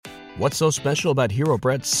What's so special about Hero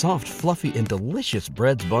Bread's soft, fluffy, and delicious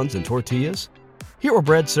breads, buns, and tortillas? Hero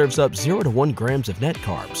Bread serves up 0 to 1 grams of net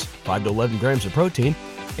carbs, 5 to 11 grams of protein,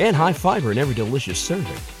 and high fiber in every delicious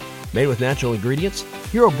serving. Made with natural ingredients,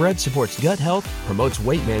 Hero Bread supports gut health, promotes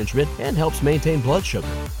weight management, and helps maintain blood sugar.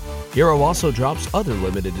 Hero also drops other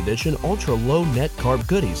limited edition ultra-low net carb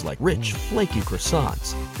goodies like rich, flaky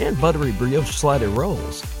croissants and buttery brioche slider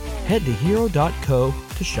rolls. Head to hero.co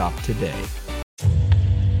to shop today.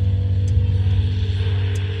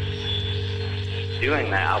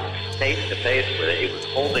 Doing that, I was face to face with it. It was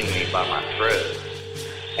holding me by my throat,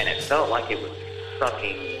 and it felt like it was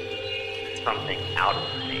sucking something out of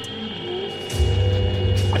me.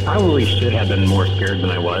 I probably should have been more scared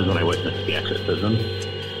than I was when I witnessed the exorcism.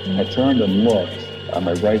 I turned and looked on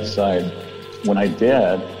my right side. When I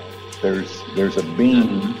did, there's a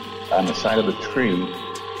beam on the side of the tree,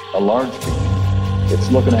 a large beam.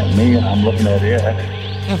 It's looking at me and I'm looking at it.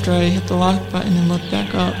 After I hit the lock button and looked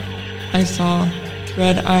back up, I saw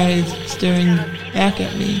red eyes staring back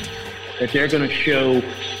at me. That they're going to show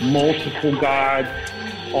multiple gods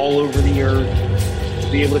all over the earth,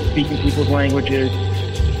 be able to speak in people's languages,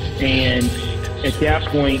 and at that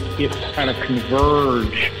point, it kind of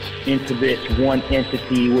converge into this one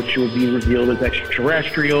entity, which will be revealed as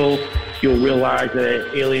extraterrestrial. You'll realize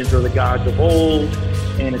that aliens are the gods of old,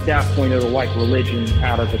 and at that point, it'll wipe religion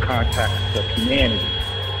out of the context of humanity.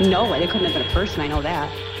 No, it couldn't have been a person, I know that.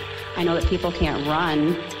 I know that people can't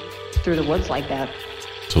run through the woods like that.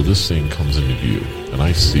 So this thing comes into view, and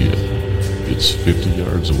I see it. It's 50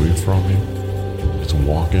 yards away from me. It's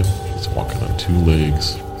walking on 2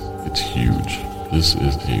 legs. It's huge. This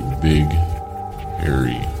is a big,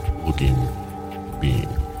 hairy-looking being.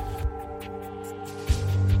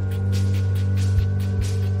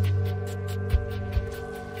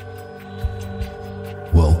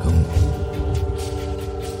 Welcome.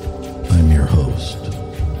 I'm your host,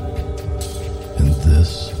 and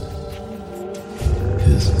this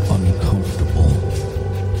is Uncomfortable.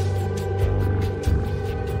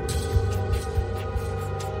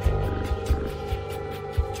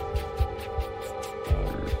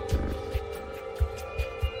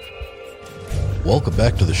 Welcome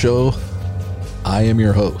back to the show. I am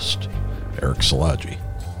your host, Eric Szilagyi.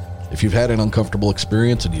 If you've had an uncomfortable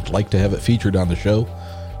experience and you'd like to have it featured on the show,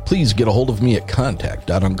 please get a hold of me at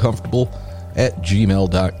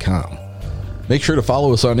contact.uncomfortable@gmail.com. Make sure to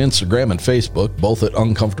follow us on Instagram and Facebook, both at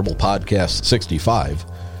Uncomfortable Podcast 65.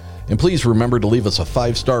 And please remember to leave us a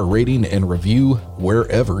 5-star rating and review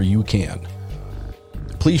wherever you can.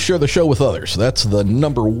 Please share the show with others. That's the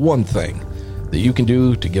number one thing that you can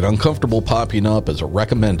do to get Uncomfortable popping up as a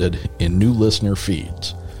recommended in new listener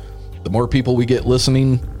feeds. The more people we get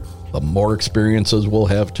listening, the more experiences we'll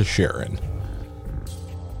have to share in.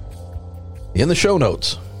 In the show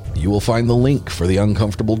notes, you will find the link for the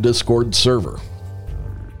Uncomfortable Discord server.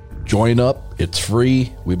 Join up. It's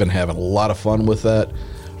free. We've been having a lot of fun with that.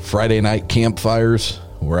 Friday night campfires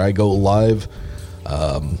where I go live.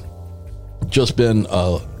 Just been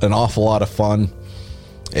an awful lot of fun.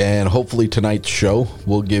 And hopefully tonight's show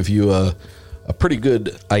will give you a pretty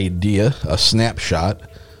good idea, a snapshot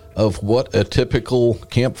of what a typical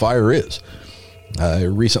campfire is. I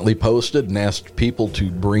recently posted and asked people to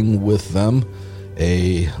bring with them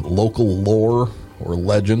a local lore or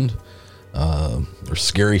legend or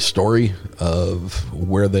scary story of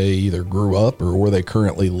where they either grew up or where they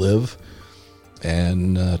currently live.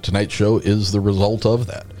 And tonight's show is the result of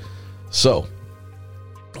that. So,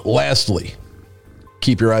 lastly,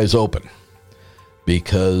 keep your eyes open,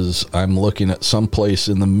 because I'm looking at someplace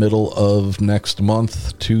in the middle of next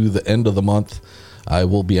month to the end of the month, I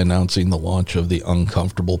will be announcing the launch of the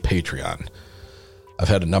Uncomfortable Patreon. I've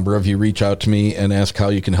had a number of you reach out to me and ask how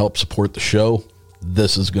you can help support the show.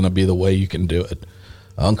 This is going to be the way you can do it.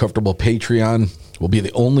 Uncomfortable Patreon will be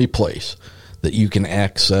the only place that you can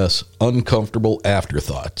access Uncomfortable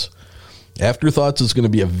Afterthoughts. Afterthoughts is going to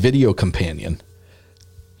be a video companion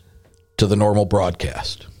to the normal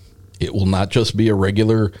broadcast. It will not just be a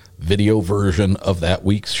regular video version of that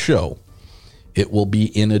week's show. It will be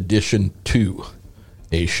in addition to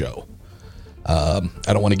a show. I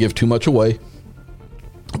don't want to give too much away,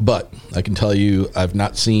 but I can tell you I've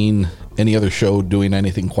not seen any other show doing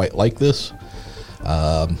anything quite like this.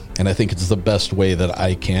 And I think it's the best way that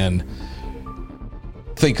I can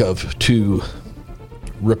think of to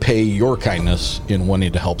repay your kindness in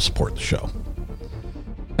wanting to help support the show.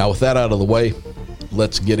 Now, with that out of the way,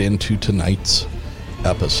 let's get into tonight's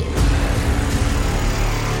episode.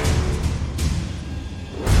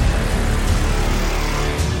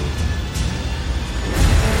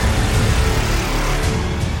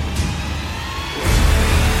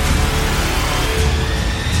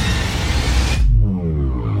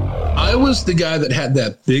 was the guy that had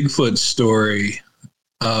that Bigfoot story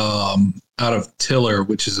out of Tiller,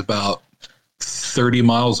 which is about 30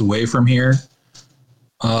 miles away from here.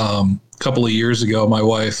 A couple of years ago, my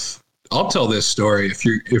wife, I'll tell this story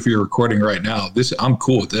if you're recording right now. I'm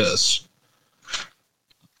cool with this.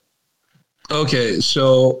 Okay,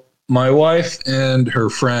 so my wife and her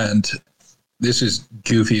friend, this is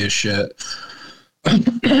goofy as shit.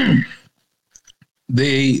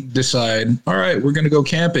 They decide, all right, we're going to go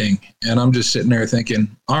camping. And I'm just sitting there thinking,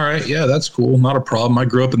 all right, yeah, that's cool. Not a problem. I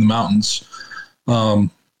grew up in the mountains. I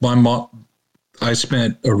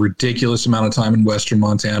spent a ridiculous amount of time in Western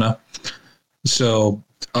Montana. So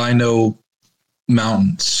I know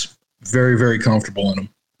mountains, very, very comfortable in them.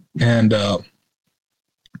 And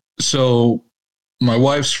so my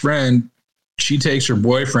wife's friend, she takes her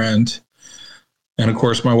boyfriend. And of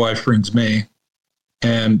course, my wife brings me.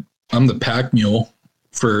 And I'm the pack mule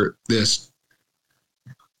for this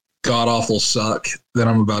god-awful suck that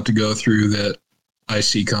I'm about to go through that I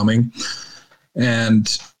see coming.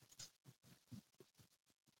 And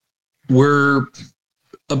we're,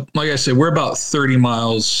 like I said, we're about 30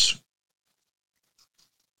 miles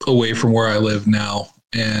away from where I live now.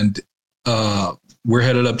 And we're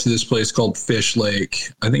headed up to this place called Fish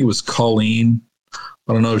Lake. I think it was Colleen.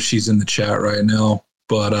 I don't know if she's in the chat right now,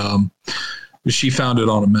 but she found it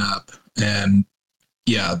on a map. And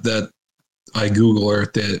yeah, that I Google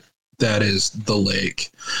Earth that is the lake.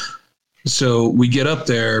 So we get up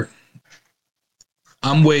there.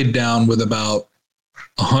 I'm weighed down with about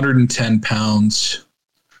 110 pounds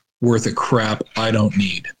worth of crap I don't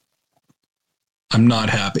need. I'm not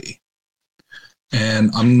happy. And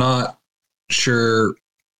I'm not sure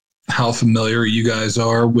how familiar you guys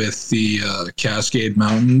are with the Cascade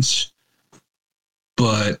Mountains,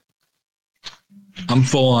 but I'm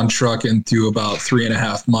full on trucking through about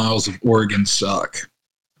 3.5 miles of Oregon suck,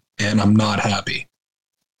 and I'm not happy.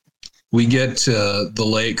 We get to the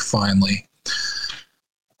lake finally.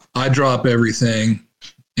 I drop everything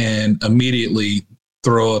and immediately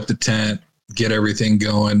throw up the tent, get everything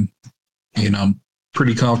going. You know, I'm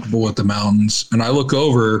pretty comfortable with the mountains. And I look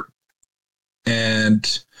over,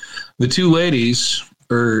 and the two ladies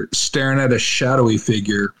are staring at a shadowy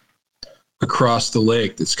figure across the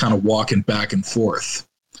lake that's kind of walking back and forth.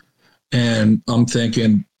 And I'm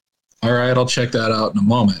thinking, all right, I'll check that out in a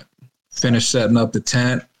moment. Finish setting up the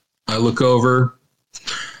tent. I look over.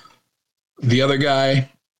 The other guy,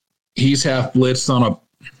 he's half blitzed on a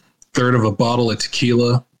third of a bottle of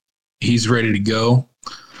tequila. He's ready to go.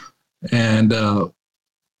 And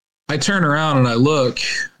I turn around and I look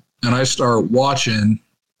and I start watching,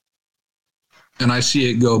 and I see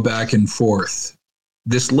it go back and forth.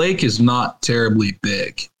 This lake is not terribly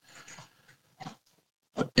big.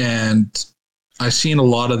 And I've seen a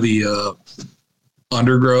lot of the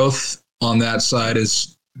undergrowth on that side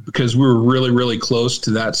is because we were really, really close to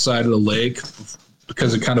that side of the lake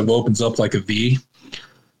because it kind of opens up like a V.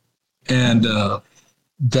 And the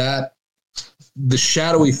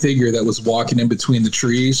shadowy figure that was walking in between the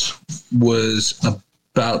trees was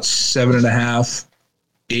about 7.5,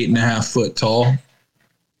 8.5 foot tall.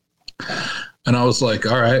 And I was like,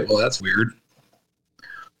 all right, well, that's weird.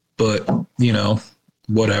 But, you know,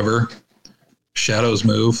 whatever. Shadows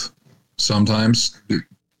move sometimes.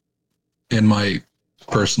 In my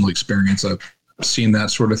personal experience, I've seen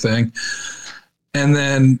that sort of thing. And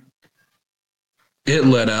then it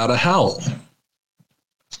let out a howl.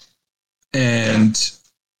 And,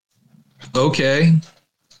 okay,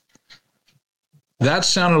 that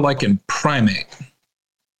sounded like a primate.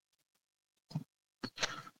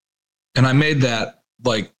 And I made that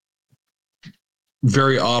like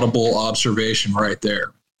very audible observation right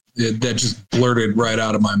there. That just blurted right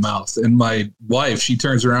out of my mouth. And my wife, she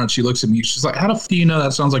turns around and she looks at me. She's like, how the f do you know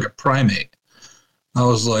that sounds like a primate? I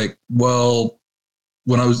was like, well,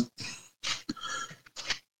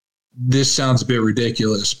 this sounds a bit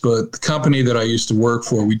ridiculous, but the company that I used to work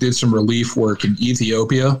for, we did some relief work in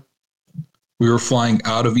Ethiopia. We were flying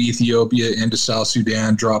out of Ethiopia into South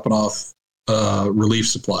Sudan, dropping off relief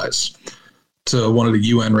supplies to one of the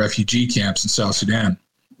UN refugee camps in South Sudan.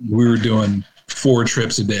 We were doing 4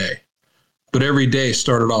 trips a day, but every day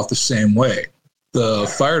started off the same way. The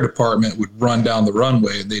fire department would run down the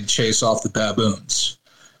runway and they'd chase off the baboons.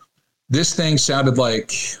 This thing sounded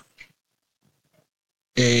like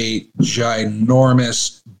a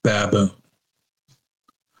ginormous baboon.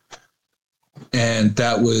 And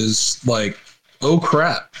that was like, oh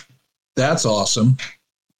crap, that's awesome.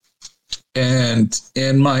 And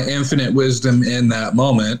in my infinite wisdom in that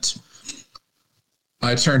moment,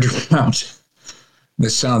 I turned around.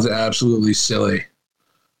 This sounds absolutely silly,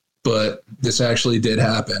 but this actually did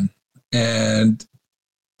happen. And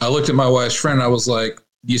I looked at my wife's friend. I was like,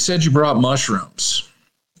 you said you brought mushrooms.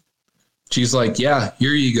 She's like, yeah,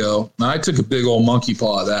 here you go. And I took a big old monkey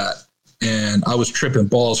paw of that, and I was tripping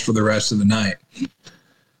balls for the rest of the night.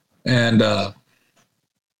 And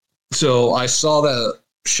so I saw that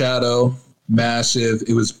shadow, massive.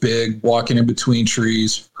 It was big, walking in between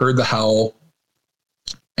trees, heard the howl.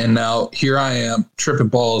 And now here I am, tripping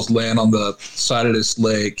balls, laying on the side of this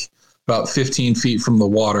lake, about 15 feet from the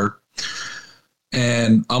water.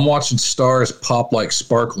 And I'm watching stars pop like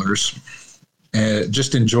sparklers and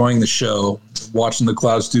just enjoying the show, watching the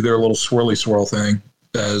clouds do their little swirly swirl thing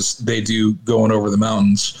as they do going over the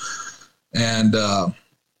mountains. And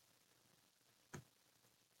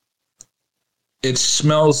it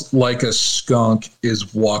smells like a skunk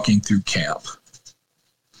is walking through camp.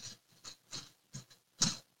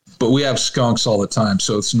 But we have skunks all the time,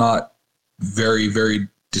 so it's not very, very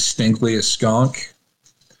distinctly a skunk.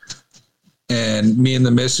 And me and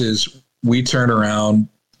the missus, we turn around.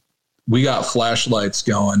 We got flashlights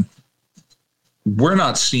going. We're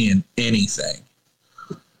not seeing anything.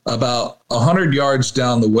 About 100 yards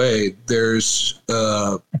down the way, there's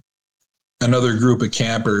another group of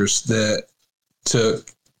campers that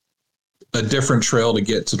took a different trail to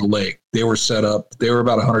get to the lake. They were set up. They were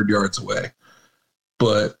about 100 yards away.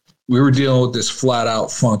 But we were dealing with this flat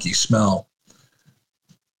out funky smell.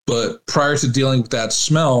 But prior to dealing with that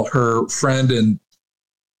smell, her friend and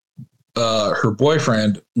her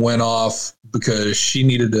boyfriend went off because she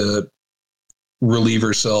needed to relieve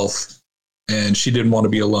herself and she didn't want to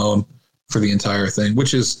be alone for the entire thing,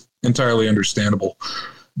 which is entirely understandable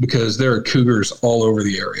because there are cougars all over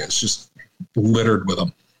the area. It's just littered with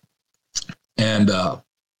them. And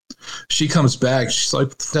she comes back. She's like,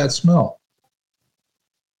 what's that smell?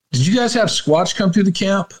 Did you guys have Squatch come through the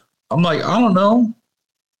camp? I'm like, I don't know.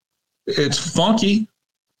 It's funky.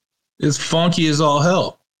 It's funky as all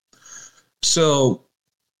hell. So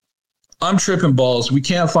I'm tripping balls. We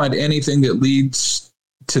can't find anything that leads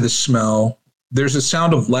to the smell. There's a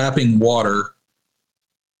sound of lapping water,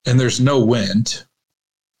 and there's no wind.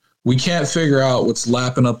 We can't figure out what's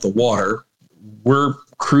lapping up the water. We're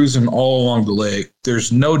cruising all along the lake.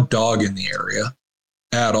 There's no dog in the area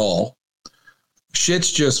at all.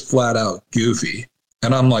 Shit's just flat out goofy.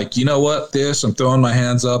 And I'm like, you know what? I'm throwing my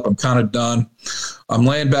hands up. I'm kind of done. I'm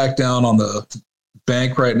laying back down on the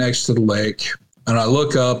bank right next to the lake. And I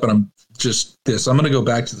look up and I'm going to go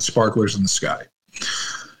back to the sparklers in the sky.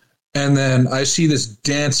 And then I see this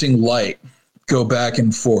dancing light go back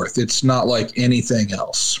and forth. It's not like anything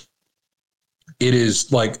else. It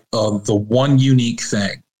is like the one unique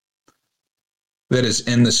thing that is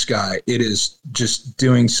in the sky. It is just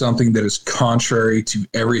doing something that is contrary to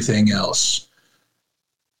everything else.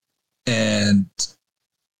 And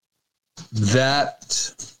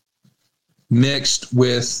that mixed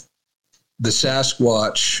with the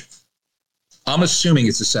Sasquatch, I'm assuming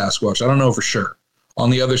it's a Sasquatch. I don't know for sure. On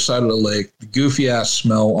the other side of the lake, the goofy ass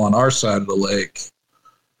smell on our side of the lake,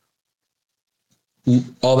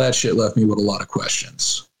 all that shit left me with a lot of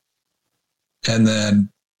questions. And then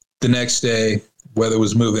the next day, weather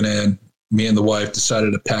was moving in. Me and the wife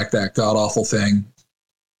decided to pack that god awful thing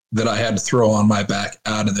that I had to throw on my back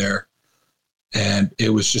out of there. And it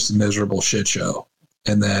was just a miserable shit show.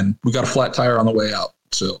 And then we got a flat tire on the way out.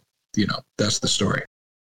 So, that's the story.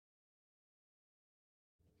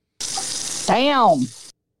 Damn.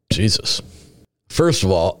 Jesus. First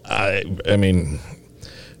of all, I mean,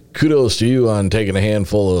 kudos to you on taking a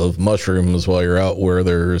handful of mushrooms while you're out where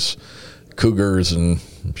there's cougars and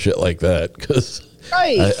shit like that. Because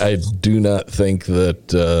I do not think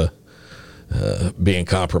that being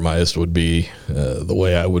compromised would be the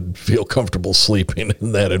way I would feel comfortable sleeping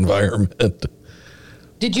in that environment.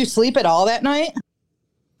 Did you sleep at all that night?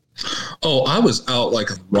 Oh, I was out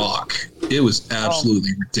like a rock. It was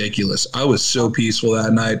absolutely ridiculous. I was so peaceful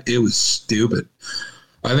that night. It was stupid.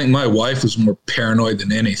 I think my wife was more paranoid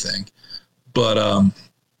than anything. But,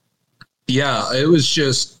 yeah, it was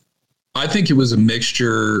just, I think it was a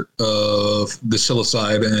mixture of the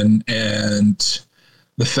psilocybin and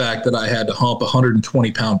the fact that I had to hump a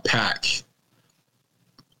 120-pound pack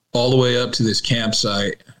all the way up to this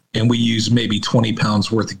campsite, and we used maybe 20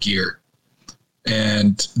 pounds worth of gear.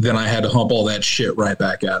 And then I had to hump all that shit right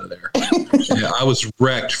back out of there. Yeah, I was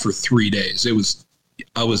wrecked for 3 days.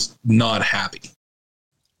 I was not happy.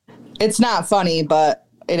 It's not funny, but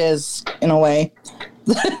it is in a way.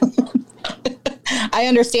 I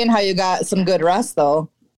understand how you got some good rest, though.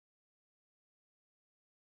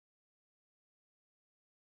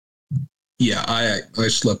 Yeah, I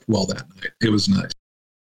slept well that night. It was nice.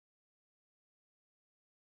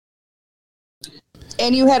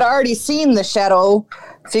 And you had already seen the shadow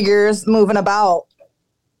figures moving about.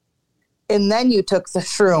 And then you took the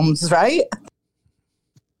shrooms, right?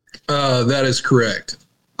 That is correct.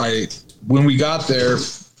 When we got there,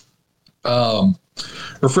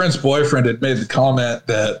 her friend's boyfriend had made the comment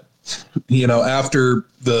that, after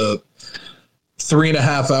the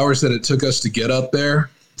 3.5 hours that it took us to get up there,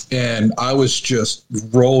 and I was just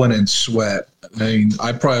rolling in sweat. I mean,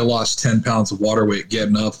 I probably lost 10 pounds of water weight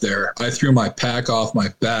getting up there. I threw my pack off my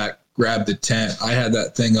back, grabbed the tent. I had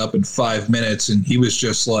that thing up in 5 minutes, and he was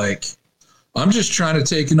just like, I'm just trying to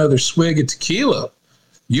take another swig of tequila.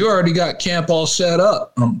 You already got camp all set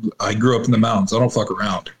up. I grew up in the mountains. I don't fuck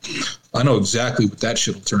around. I know exactly what that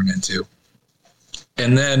shit will turn into.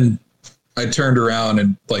 And then I turned around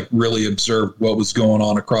and really observed what was going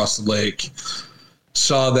on across the lake.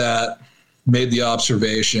 Saw that, made the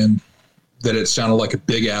observation that it sounded like a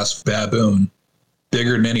big ass baboon,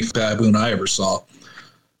 bigger than any baboon I ever saw.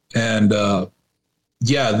 And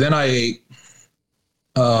then I ate.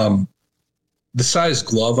 The size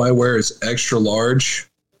glove I wear is extra large,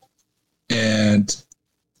 and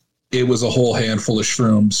it was a whole handful of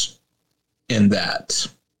shrooms in that.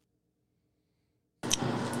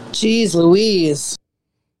 Jeez Louise.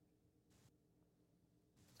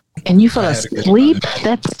 And you fell asleep?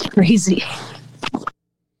 That's crazy.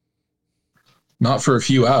 Not for a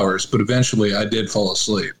few hours, but eventually I did fall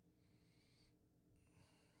asleep.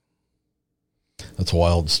 That's a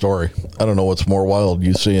wild story. I don't know what's more wild.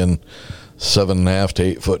 You seeing 7.5 to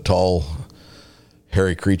 8 foot tall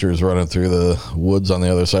hairy creatures running through the woods on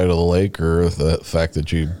the other side of the lake, or the fact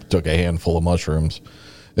that you took a handful of mushrooms.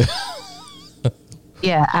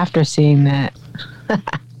 Yeah, after seeing that.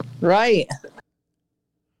 Right.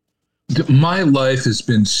 My life has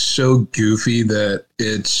been so goofy that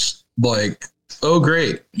it's like, oh,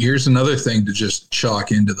 great. Here's another thing to just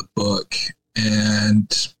chalk into the book.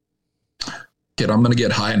 And I'm going to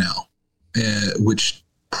get high now, which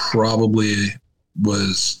probably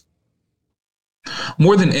was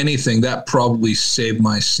more than anything. That probably saved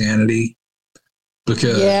my sanity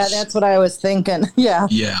because. Yeah, that's what I was thinking. Yeah.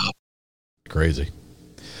 Yeah. Crazy.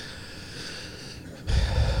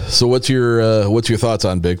 So what's your thoughts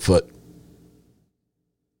on Bigfoot?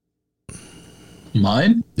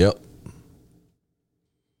 Mine? Yep.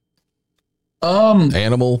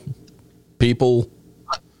 Animal, people.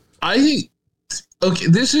 Okay,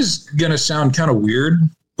 this is gonna sound kind of weird,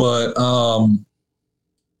 but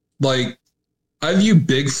I view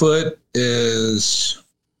Bigfoot as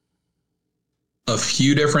a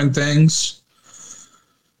few different things.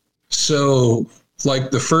 So,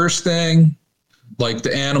 the first thing,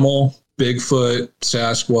 the animal, Bigfoot,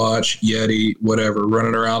 Sasquatch, Yeti, whatever,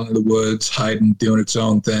 running around in the woods, hiding, doing its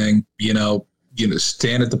own thing,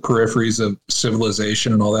 staying at the peripheries of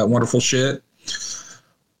civilization and all that wonderful shit,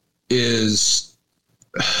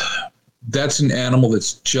 that's an animal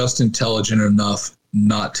that's just intelligent enough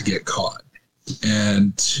not to get caught.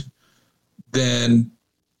 And then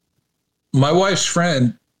my wife's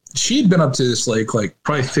friend, she'd been up to this lake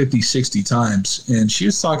probably 50, 60 times. And she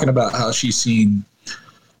was talking about how she's seen,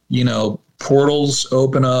 portals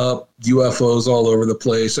open up, UFOs all over the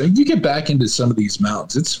place. I mean, you get back into some of these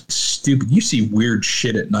mountains, it's stupid. You see weird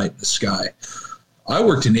shit at night in the sky. I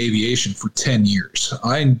worked in aviation for 10 years.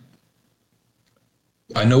 I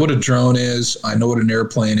know what a drone is. I know what an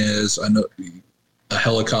airplane is. I know a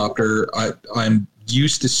helicopter. I'm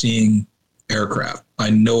used to seeing aircraft. I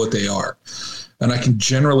know what they are. And I can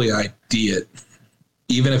generally ID it,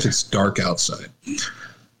 even if it's dark outside.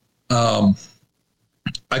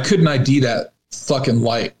 I couldn't ID that fucking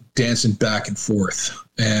light dancing back and forth.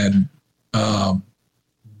 And that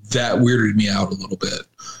weirded me out a little bit.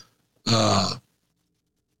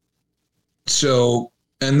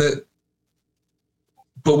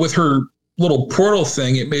 But with her little portal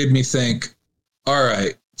thing, it made me think, all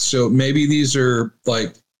right, so maybe these are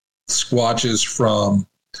squatches from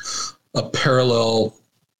a parallel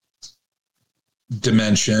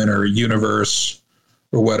dimension or universe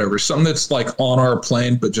or whatever, something that's on our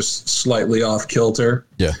plane, but just slightly off kilter.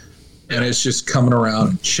 Yeah. And it's just coming around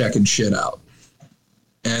and checking shit out.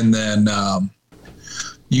 And then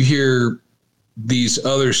you hear these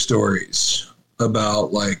other stories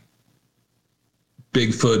about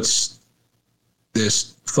Bigfoot's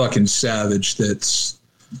this fucking savage that's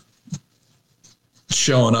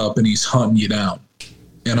showing up and he's hunting you down.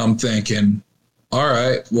 And I'm thinking, all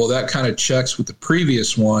right, well, that kind of checks with the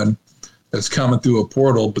previous one that's coming through a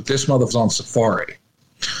portal, but this mother's on safari.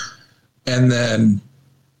 And then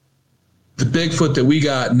the Bigfoot that we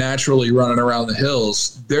got naturally running around the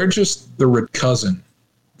hills, they're just the cousin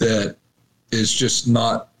that is just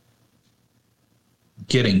not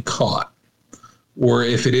getting caught. Or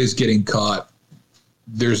if it is getting caught,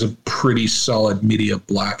 there's a pretty solid media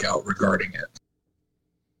blackout regarding it.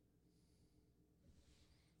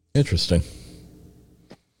 Interesting.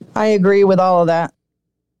 I agree with all of that.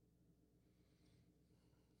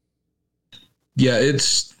 Yeah,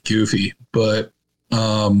 it's goofy, but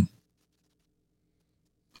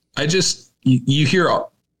you hear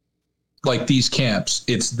like these camps,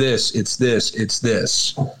 it's this.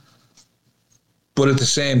 But at the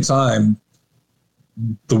same time,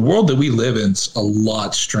 the world that we live in is a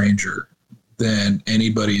lot stranger than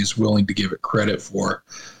anybody is willing to give it credit for.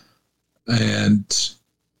 And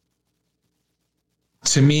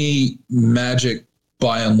to me, magic,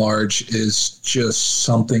 by and large, is just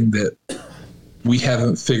something that we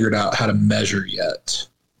haven't figured out how to measure yet.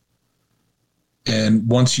 And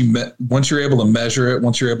once you're able to measure it,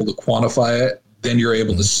 once you're able to quantify it, then you're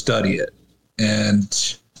able to study it.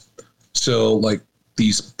 And so, like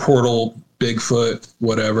these portal, Bigfoot,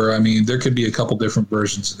 whatever, I mean, there could be a couple different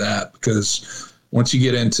versions of that, because once you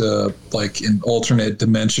get into like an alternate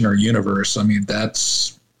dimension or universe, I mean,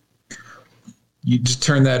 that's, you just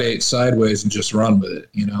turn that 8 sideways and just run with it,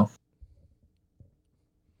 you know?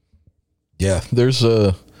 Yeah, there's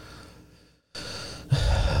a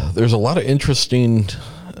lot of interesting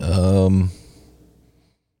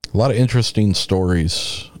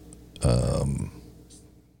stories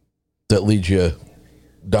that lead you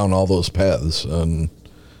down all those paths, and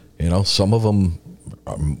you know, some of them,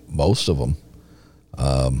 most of them,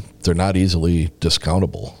 they're not easily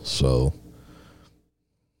discountable. So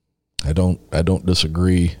I don't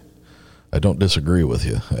disagree. I don't disagree with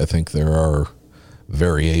you. I think there are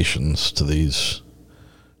variations to these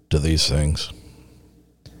things.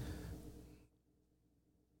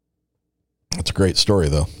 It's a great story,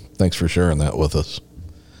 though. Thanks for sharing that with us.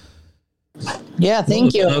 Yeah,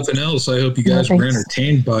 thank you. If nothing else, I hope you guys were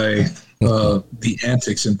entertained by the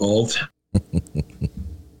antics involved.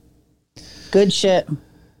 Good shit.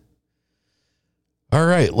 All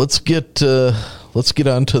right, let's get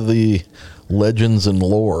on to the legends and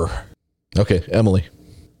lore. Okay, Emily.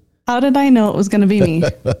 How did I know it was going to be me?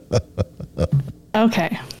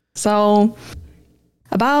 Okay, so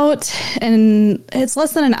it's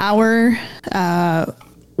less than an hour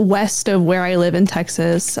west of where I live in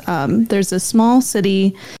Texas. There's a small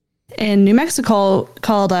city in New Mexico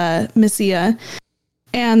called Mesilla,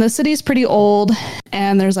 and the city's pretty old,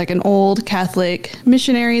 and there's like an old Catholic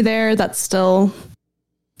missionary there that's still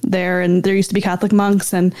there, and there used to be Catholic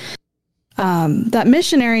monks, and that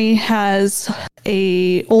missionary has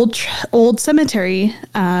a old cemetery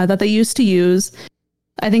that they used to use.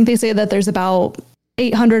 I think they say that there's about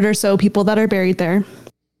 800 or so people that are buried there.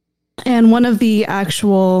 And one of the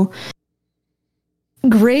actual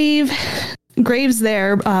graves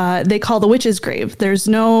there, they call the witch's grave. There's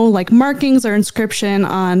no like markings or inscription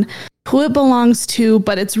on who it belongs to,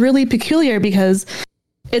 but it's really peculiar because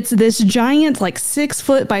it's this giant, like 6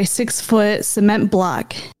 foot by 6 foot cement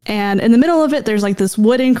block. And in the middle of it, there's like this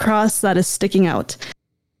wooden cross that is sticking out.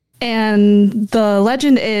 And the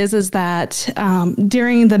legend is that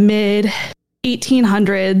during the mid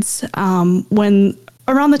 1800s, when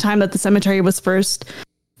around the time that the cemetery was first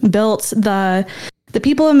built, the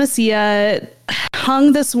people of Mesilla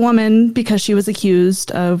hung this woman because she was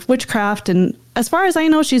accused of witchcraft. And as far as I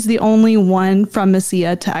know, she's the only one from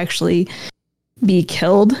Mesilla to actually be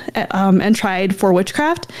killed and tried for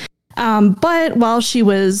witchcraft. But while she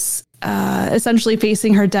was essentially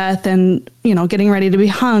facing her death and, you know, getting ready to be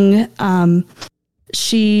hung,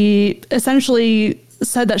 she essentially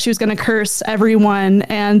said that she was going to curse everyone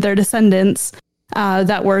and their descendants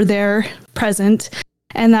that were there present,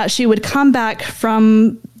 and that she would come back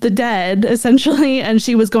from the dead, essentially, and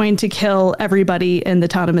she was going to kill everybody in the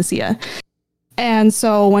town of Mesilla. And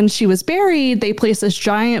so when she was buried, they placed this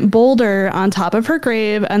giant boulder on top of her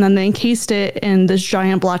grave, and then they encased it in this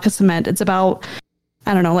giant block of cement. It's about,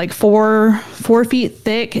 I don't know, like 4 feet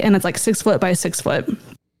thick, and it's like 6 foot by 6 foot.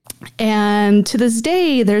 And to this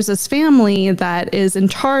day, there's this family that is in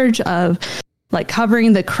charge of like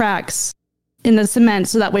covering the cracks in the cement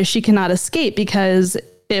so that way she cannot escape, because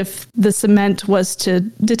if the cement was to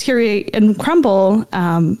deteriorate and crumble,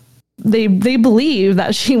 they believe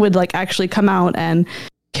that she would like actually come out and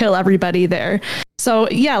kill everybody there. So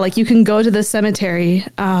yeah, like you can go to the cemetery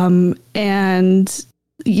and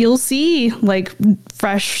you'll see like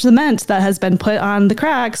fresh cement that has been put on the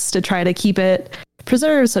cracks to try to keep it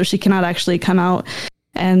preserved so she cannot actually come out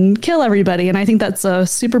and kill everybody. And I think that's a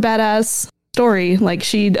super badass story. Like,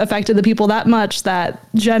 she affected the people that much that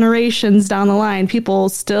generations down the line, people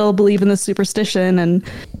still believe in the superstition and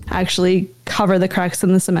actually cover the cracks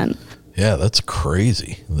in the cement. Yeah, that's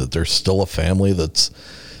crazy that there's still a family that's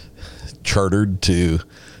chartered to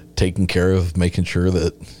taking care of making sure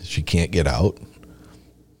that she can't get out.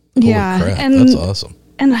 Holy crap, and that's awesome.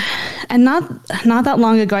 And not that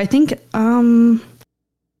long ago, I think, I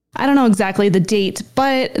don't know exactly the date,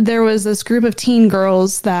 but there was this group of teen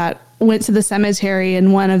girls that went to the cemetery,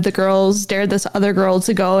 and one of the girls dared this other girl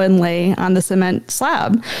to go and lay on the cement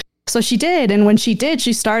slab. So she did. And when she did,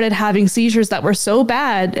 she started having seizures that were so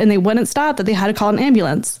bad and they wouldn't stop that they had to call an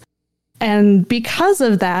ambulance. And because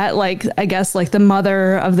of that, like, I guess like the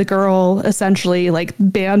mother of the girl essentially like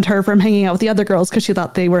banned her from hanging out with the other girls because she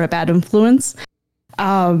thought they were a bad influence.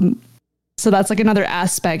 So that's like another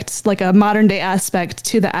aspect, like a modern day aspect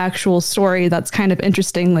to the actual story. That's kind of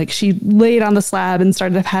interesting. Like she laid on the slab and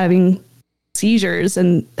started having seizures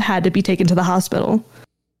and had to be taken to the hospital.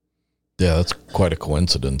 Yeah, that's quite a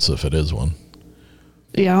coincidence if it is one.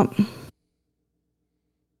 Yeah.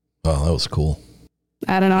 Oh, that was cool.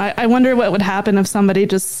 I don't know. I wonder what would happen if somebody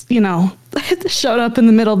just, showed up in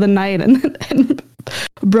the middle of the night and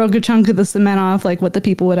broke a chunk of the cement off, like what the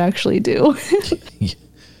people would actually do.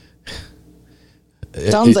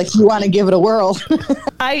 Sounds like you want to give it a whirl.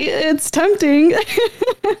 It's tempting.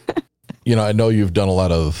 I know you've done a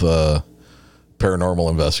lot of paranormal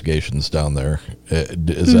investigations down there.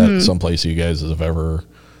 Is that someplace you guys have ever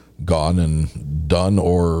gone and done,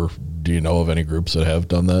 or do you know of any groups that have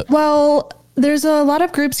done that? Well, there's a lot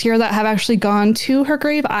of groups here that have actually gone to her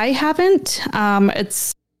grave. I haven't.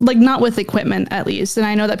 It's like not with equipment, at least. And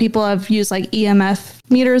I know that people have used like EMF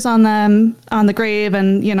meters on them, on the grave,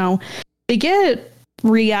 and they get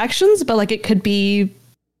reactions, but like it could be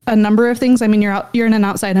a number of things. I mean, you're in an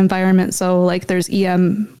outside environment, so like there's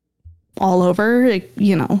EM all over,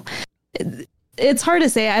 it's hard to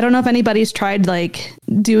say. I don't know if anybody's tried like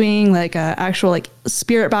doing like a actual like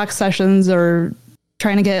spirit box sessions or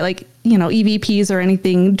trying to get like, EVPs or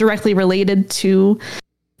anything directly related to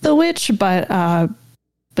the witch. But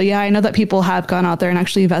yeah, I know that people have gone out there and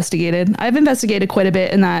actually investigated. I've investigated quite a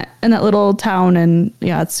bit in that little town, and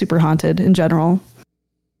yeah, it's super haunted in general.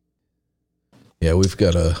 Yeah, we've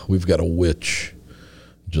got a witch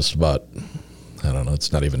just about, I don't know,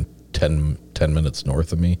 it's not even 10 minutes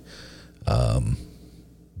north of me,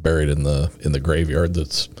 buried in the graveyard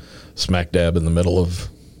that's smack dab in the middle of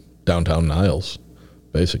downtown Niles,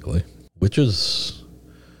 basically. Witches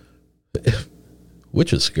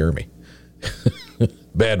scare me.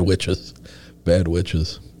 Bad witches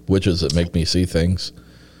that make me see things.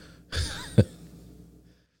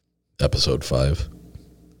 Episode 5.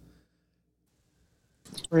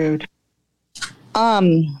 Rude.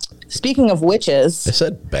 Speaking of witches. I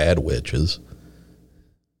said bad witches.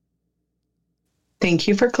 Thank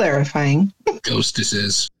you for clarifying.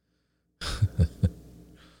 Ghostesses.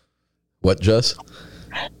 What, Jess?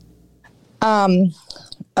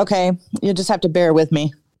 Okay, you just have to bear with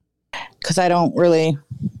me because I don't really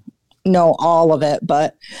know all of it.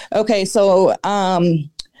 But okay, so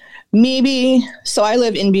maybe so I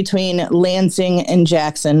live in between Lansing and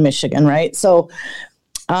Jackson, Michigan, right? So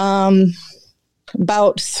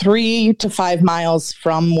about 3 to 5 miles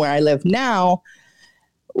from where I live now,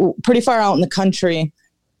 pretty far out in the country,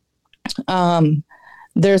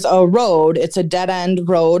 there's a road. It's a dead end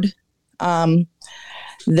road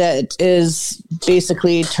that is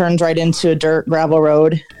basically turns right into a dirt gravel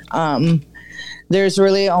road. There's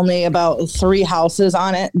really only about 3 houses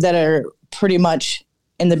on it that are pretty much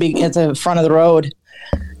at the front of the road.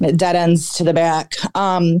 It dead ends to the back.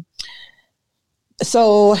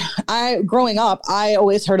 So growing up, I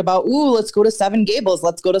always heard about, let's go to Seven Gables.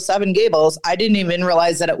 Let's go to Seven Gables. I didn't even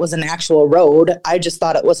realize that it was an actual road. I just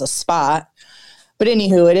thought it was a spot. But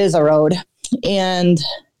anywho, it is a road. And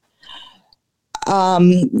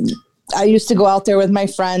I used to go out there with my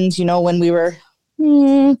friends, when we were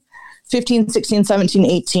 15, 16, 17,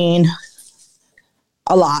 18,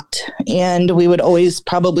 a lot. And we would always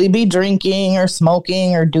probably be drinking or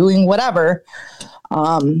smoking or doing whatever.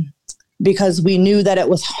 Because we knew that it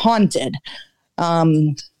was haunted,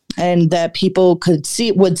 and that people would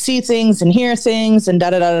see things and hear things and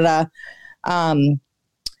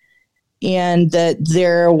and that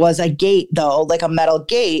there was a gate, though, like a metal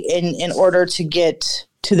gate, in order to get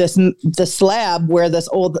to the slab where this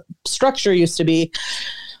old structure used to be.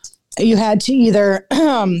 You had to either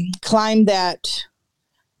climb that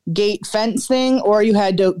gate fence thing, or you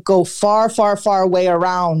had to go far, far, far way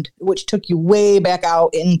around, which took you way back out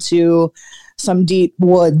into some deep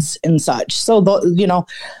woods and such. So,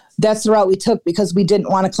 that's the route we took because we didn't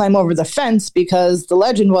want to climb over the fence, because the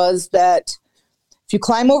legend was that if you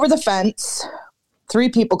climb over the fence, 3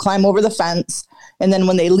 people climb over the fence And then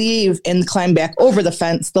when they leave and climb back over the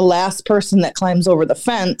fence, the last person that climbs over the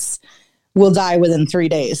fence will die within 3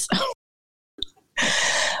 days.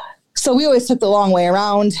 So we always took the long way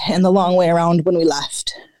around, and the long way around when we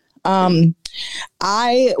left.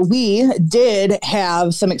 We did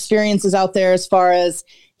have some experiences out there as far as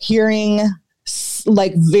hearing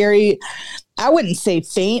like very, I wouldn't say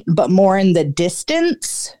faint, but more in the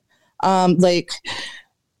distance, like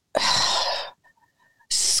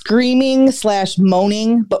screaming /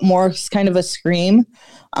 moaning, but more kind of a scream,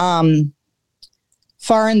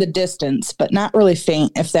 far in the distance, but not really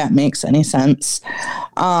faint, if that makes any sense.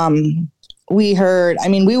 We heard, I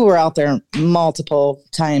mean, we were out there multiple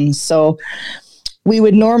times, so we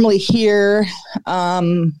would normally hear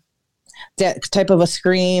that type of a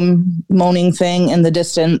scream, moaning thing in the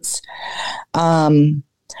distance.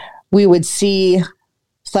 We would see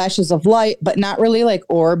flashes of light, but not really like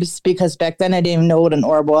orbs, because back then I didn't even know what an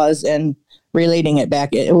orb was, and relating it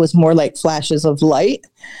back, it was more like flashes of light.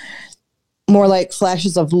 More like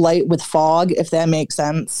flashes of light with fog, if that makes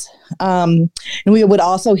sense. And we would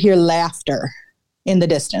also hear laughter in the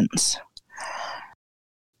distance.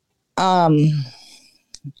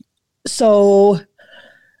 So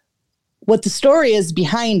what the story is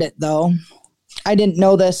behind it, though, I didn't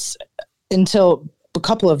know this until a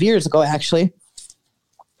couple of years ago, actually.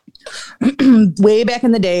 Way back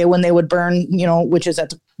in the day when they would burn, witches at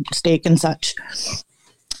the stake and such.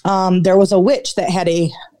 There was a witch that had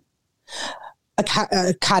a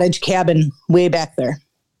cottage cabin way back there.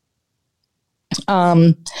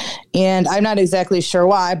 And I'm not exactly sure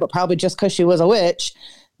why, but probably just because she was a witch,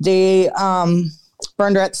 they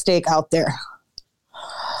burned her at the stake out there.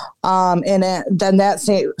 Then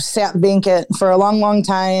that sat vacant for a long, long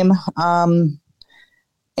time. And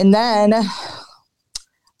then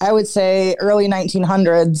I would say early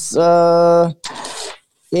 1900s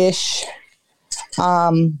ish,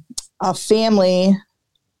 a family,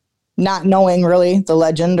 not knowing really the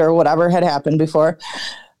legend or whatever had happened before,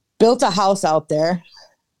 built a house out there.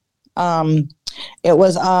 It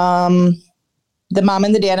was the mom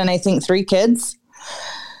and the dad and I think 3 kids.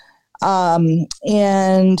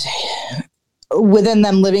 And within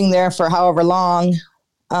them living there for however long,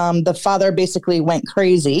 the father basically went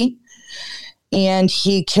crazy and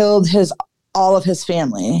he killed all of his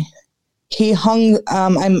family. He hung,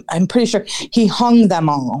 I'm pretty sure he hung them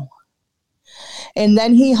all. And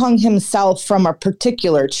then he hung himself from a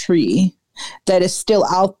particular tree that is still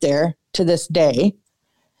out there to this day.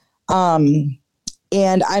 And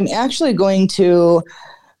I'm actually going to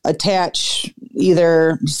attach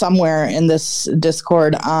either somewhere in this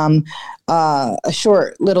Discord a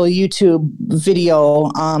short little YouTube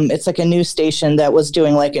video. It's like a news station that was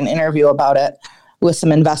doing like an interview about it with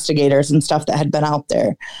some investigators and stuff that had been out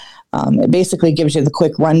there. It basically gives you the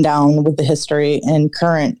quick rundown with the history and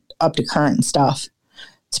up to current stuff.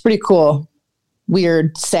 It's pretty cool.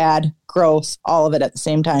 Weird, sad, gross, all of it at the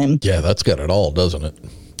same time. Yeah, that's got it all, doesn't it?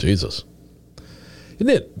 Jesus. Isn't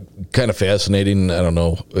it kind of fascinating? I don't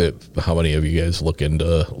know how many of you guys look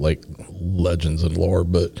into like legends and lore,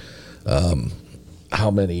 but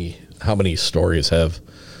how many stories have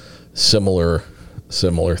similar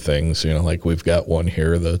things? Like we've got one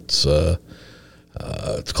here that's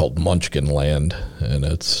it's called Munchkin Land, and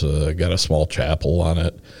it's got a small chapel on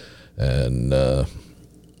it, and a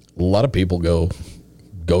lot of people go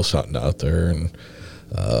ghost hunting out there, and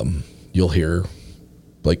you'll hear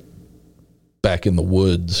like back in the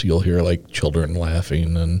woods, you'll hear like children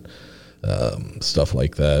laughing and stuff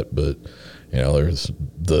like that. But there's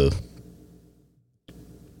the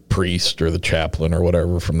priest or the chaplain or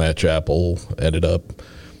whatever from that chapel ended up,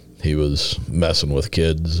 he was messing with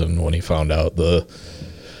kids, and when he found out the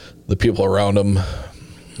people around him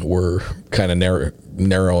were kind of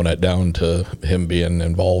narrowing it down to him being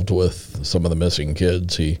involved with some of the missing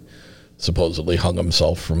kids, he supposedly hung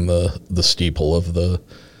himself from the steeple of the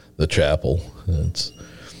chapel. And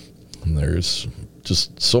there's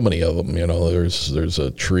just so many of them. There's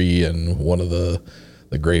a tree in one of the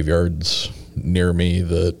graveyards near me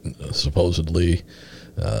that supposedly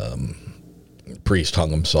priest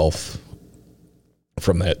hung himself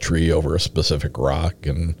from that tree over a specific rock.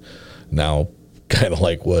 And now, kind of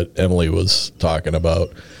like what Emily was talking about,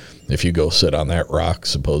 if you go sit on that rock,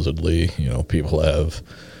 supposedly, people have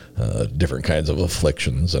different kinds of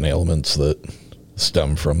afflictions and ailments that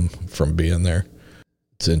stem from being there.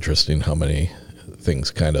 It's interesting how many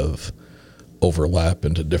things kind of overlap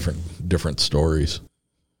into different stories.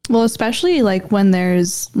 Well, especially like when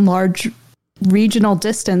there's large regional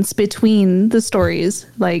distance between the stories.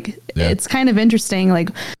 Like, It's kind of interesting. Like,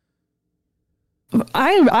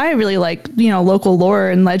 I really like, local lore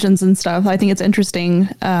and legends and stuff. I think it's interesting.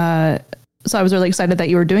 So I was really excited that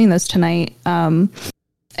you were doing this tonight.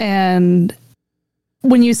 And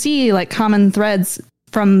when you see like common threads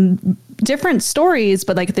from different stories,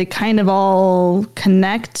 but like they kind of all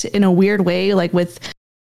connect in a weird way, like with,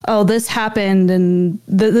 oh, this happened and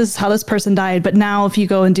this is how this person died. But now if you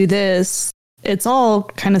go and do this, it's all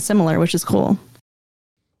kind of similar, which is cool.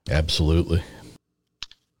 Absolutely.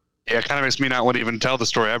 Yeah, it kind of makes me not want to even tell the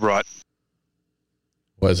story I brought.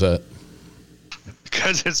 Why is that?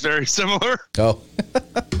 Because it's very similar. Oh.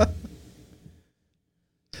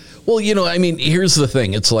 Well, I mean, here's the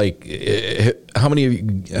thing. It's like, how many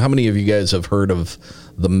of you guys have heard of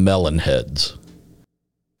the melon heads?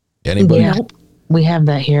 Anybody? Yeah, we have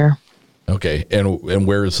that here. Okay, and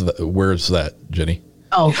where's that, Jenny?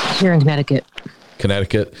 Oh, here in Connecticut.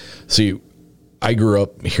 Connecticut. See, I grew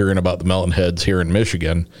up hearing about the melon heads here in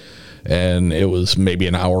Michigan, and it was maybe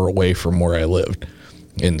an hour away from where I lived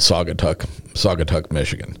in Saugatuck,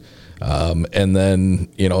 Michigan. And then,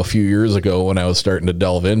 a few years ago when I was starting to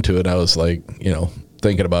delve into it, I was like,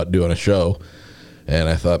 thinking about doing a show, and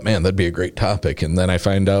I thought, man, that'd be a great topic. And then I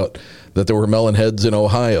find out that there were melon heads in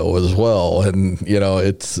Ohio as well. And,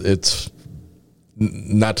 it's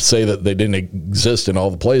not to say that they didn't exist in all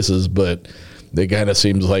the places, but it kind of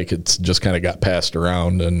seems like it's just kind of got passed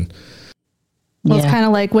around. And well, it's kind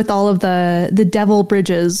of like with all of the devil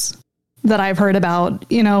bridges that I've heard about,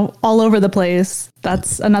 all over the place.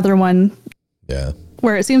 That's another one. Yeah.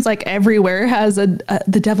 Where it seems like everywhere has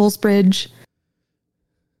the Devil's Bridge.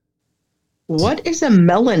 What is a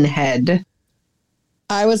melon head?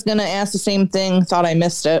 I was going to ask the same thing. Thought I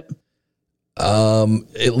missed it.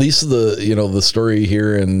 At least the story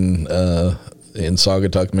here in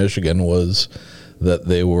Saugatuck, Michigan was that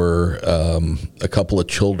they were a couple of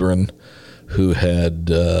children who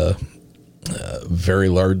had very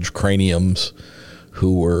large craniums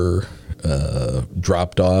who were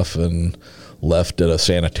dropped off and left at a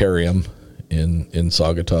sanitarium in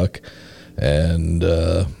Saugatuck, and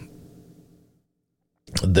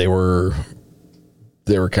they were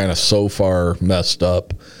kind of so far messed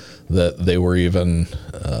up that they were even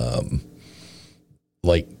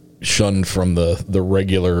like shunned from the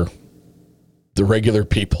regular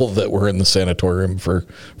people that were in the sanatorium for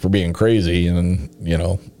being crazy and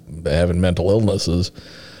having mental illnesses.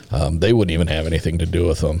 They wouldn't even have anything to do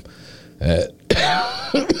with them.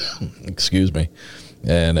 Excuse me.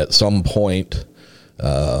 And at some point,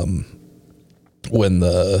 when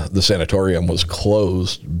the sanatorium was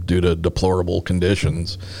closed due to deplorable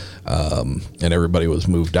conditions, and everybody was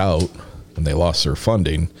moved out and they lost their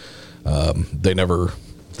funding, they never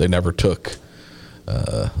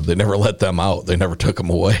let them out. They never took them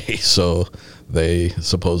away. So they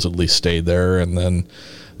supposedly stayed there and then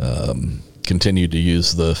continued to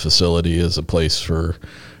use the facility as a place for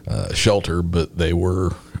shelter, but they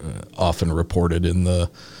were often reported in the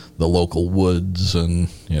local woods, and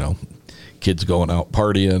kids going out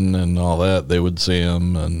partying and all that. They would see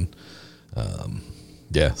them, and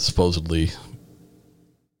supposedly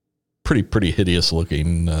pretty hideous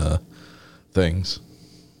looking things.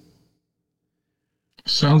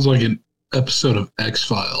 Sounds like an episode of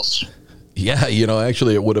X-Files. Yeah,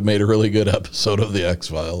 actually it would have made a really good episode of the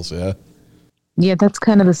X-Files, yeah. Yeah, that's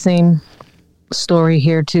kind of the same story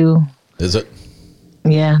here too. Is it?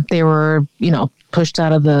 Yeah, they were, pushed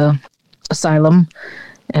out of the asylum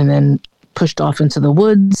and then pushed off into the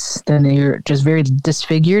woods. Then they were just very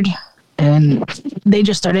disfigured, and they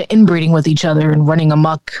just started inbreeding with each other and running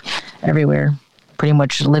amok everywhere. Pretty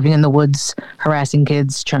much living in the woods, harassing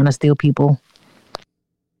kids, trying to steal people.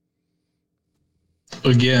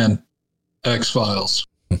 Again, X-Files.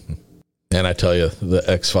 And I tell you, the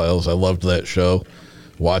X-Files, I loved that show.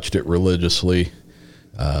 Watched it religiously.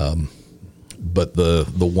 But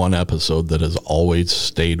the one episode that has always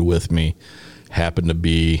stayed with me happened to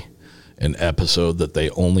be an episode that they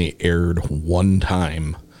only aired one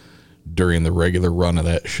time during the regular run of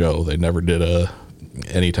that show. They never did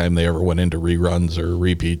anytime they ever went into reruns or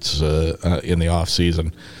repeats in the off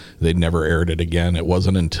season, they never aired it again. It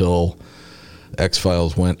wasn't until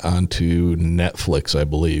X-Files went onto Netflix, I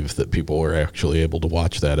believe, that people were actually able to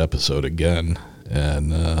watch that episode again.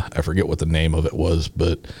 And I forget what the name of it was,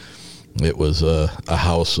 but it was a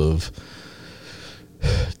house of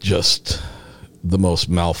just the most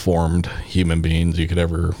malformed human beings you could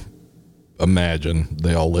ever imagine.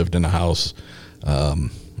 They all lived in a house.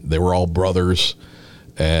 They were all brothers,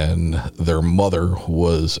 and their mother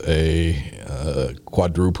was a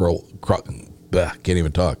quadruple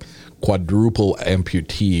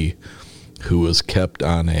amputee who was kept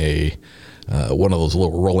on a one of those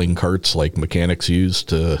little rolling carts like mechanics use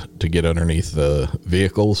to get underneath the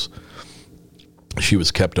vehicles. She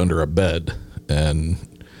was kept under a bed, and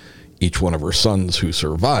each one of her sons who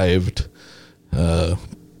survived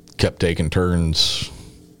kept taking turns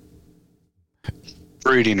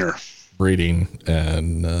breeding her.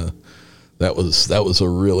 And that was a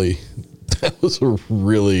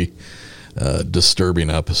really disturbing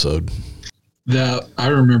episode. That I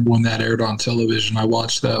remember when that aired on television. I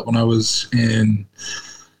watched that when I was in,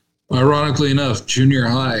 ironically enough, junior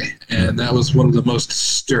high, and that was one of the most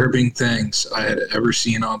disturbing things I had ever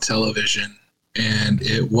seen on television. And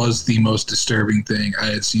it was the most disturbing thing I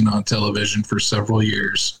had seen on television for several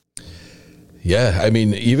years. Yeah, I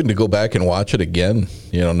mean, even to go back and watch it again,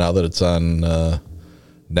 now that it's on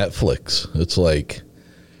Netflix, it's like,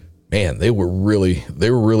 man, they were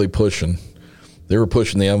really pushing. They were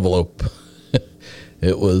pushing the envelope.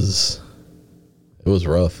 It was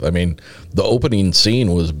rough. I mean, the opening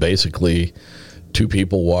scene was basically two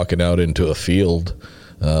people walking out into a field,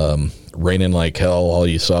 raining like hell. All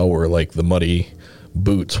you saw were like the muddy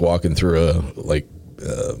boots walking through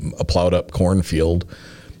a plowed up cornfield,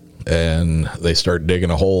 and they start digging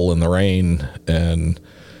a hole in the rain, and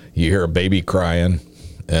you hear a baby crying,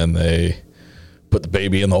 and they put the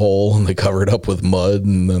baby in the hole and they cover it up with mud,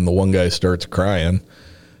 and then the one guy starts crying,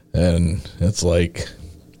 and it's like,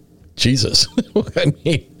 Jesus. I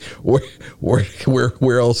mean,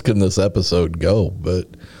 where else can this episode go? But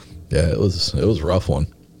yeah, it was a rough one.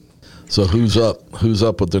 So who's up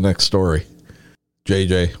with the next story?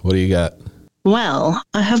 JJ, what do you got? Well,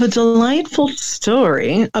 I have a delightful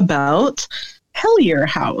story about Hellier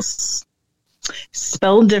House.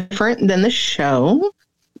 Spelled different than the show,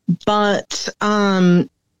 but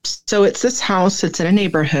so it's this house. It's in a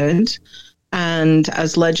neighborhood. And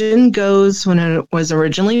as legend goes, when it was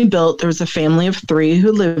originally built, there was a family of 3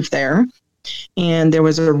 who lived there. And there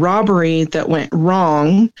was a robbery that went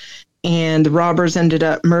wrong. And the robbers ended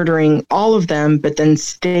up murdering all of them, but then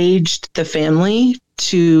staged the family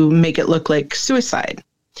to make it look like suicide.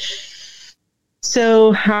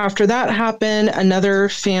 So after that happened, another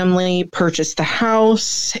family purchased the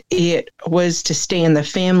house. It was to stay in the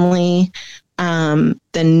family. The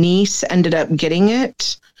niece ended up getting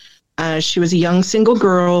it. She was a young single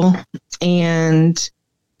girl, and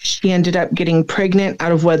she ended up getting pregnant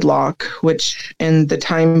out of wedlock, which in the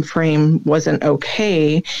time frame wasn't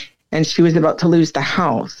okay, and she was about to lose the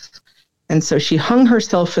house. And so she hung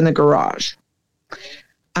herself in the garage.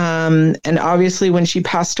 And obviously when she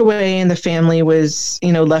passed away and the family was,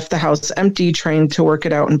 left the house empty, trying to work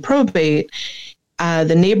it out in probate,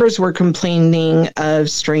 the neighbors were complaining of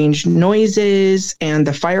strange noises, and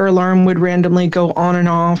the fire alarm would randomly go on and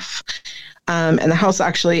off. And the house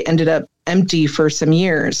actually ended up empty for some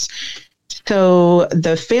years. So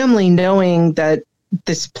the family, knowing that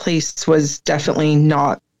this place was definitely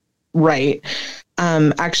not right,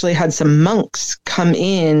 actually had some monks come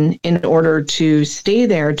in order to stay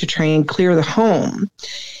there to try and clear the home.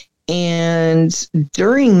 And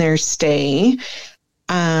during their stay,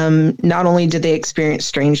 not only did they experience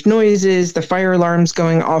strange noises, the fire alarms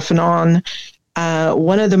going off and on,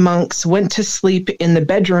 one of the monks went to sleep in the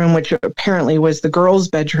bedroom, which apparently was the girl's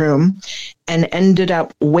bedroom, and ended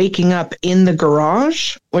up waking up in the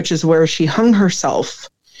garage, which is where she hung herself.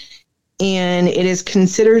 And it is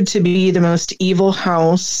considered to be the most evil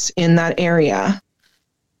house in that area.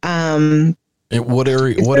 What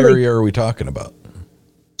area are we talking about?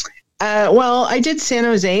 Well, I did San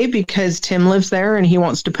Jose because Tim lives there and he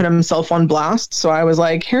wants to put himself on blast. So I was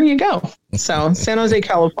like, here you go. So San Jose,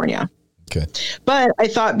 California. Okay. But I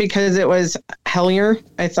thought because it was Hellier,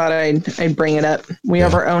 I thought I'd bring it up. We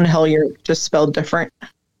have our own Hellier, just spelled different.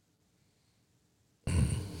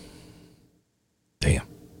 Damn.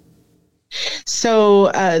 So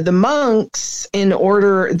the monks,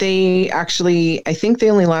 they actually, I think they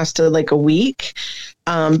only lasted like a week,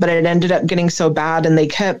 but it ended up getting so bad, and they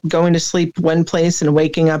kept going to sleep one place and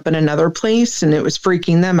waking up in another place, and it was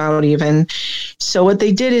freaking them out even. So what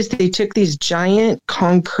they did is they took these giant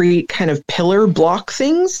concrete kind of pillar block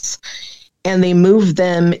things, and they moved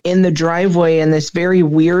them in the driveway in this very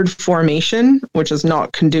weird formation, which is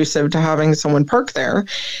not conducive to having someone park there.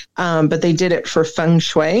 But they did it for feng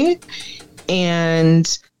shui.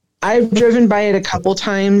 And I've driven by it a couple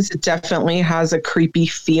times. It definitely has a creepy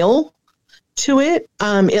feel to it.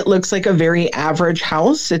 It looks like a very average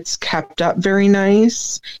house. It's kept up very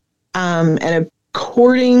nice. And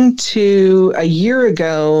according to a year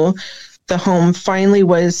ago, the home finally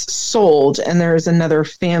was sold, and there's another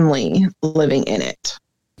family living in it.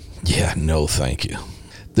 Yeah, no, thank you.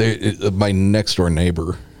 My next door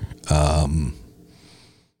neighbor,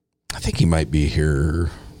 I think he might be here.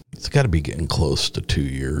 It's got to be getting close to 2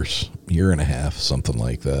 years, year and a half, something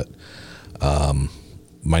like that.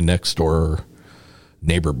 My next door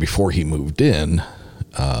neighbor before he moved in,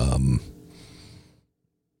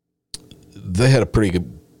 they had a pretty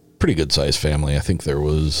good sized family. I think there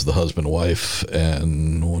was the husband, wife,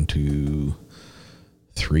 and 1, 2,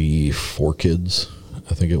 3, 4 kids,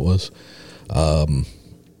 I think it was. The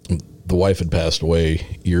wife had passed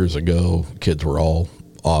away years ago. Kids were all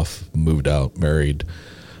off, moved out, married.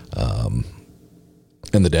 And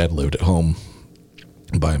the dad lived at home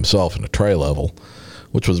by himself in a tri-level,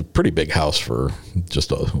 which was a pretty big house for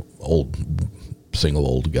just a single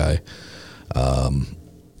old guy.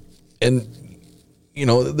 And, you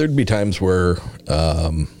know, there'd be times where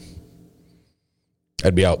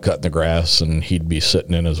I'd be out cutting the grass and he'd be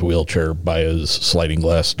sitting in his wheelchair by his sliding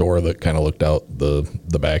glass door that kind of looked out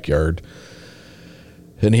the backyard.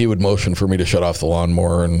 And he would motion for me to shut off the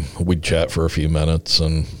lawnmower, and we'd chat for a few minutes.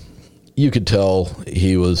 And you could tell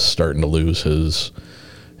he was starting to lose his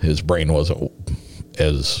brain wasn't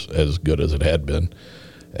as good as it had been.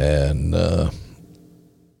 And the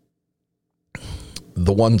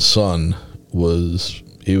one son was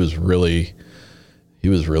really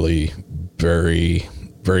very,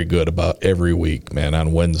 very good about every week, man.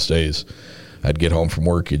 On Wednesdays, I'd get home from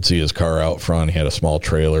work. You'd see his car out front. He had a small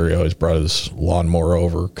trailer. He always brought his lawnmower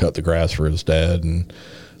over, cut the grass for his dad. And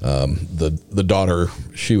the daughter,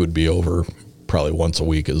 she would be over probably once a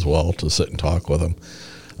week as well to sit and talk with him.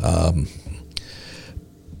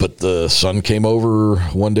 But the son came over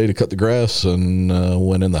one day to cut the grass and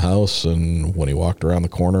went in the house. And when he walked around the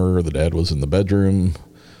corner, the dad was in the bedroom,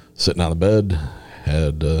 sitting on the bed,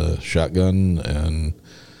 had a shotgun, and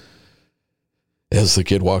as the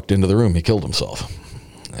kid walked into the room, he killed himself.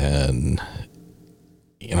 And,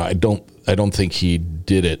 you know, I don't think he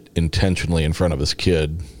did it intentionally in front of his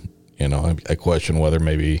kid. You know, I question whether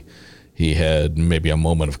maybe he had a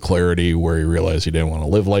moment of clarity where he realized he didn't want to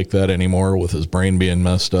live like that anymore with his brain being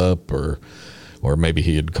messed up, or maybe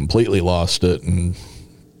he had completely lost it and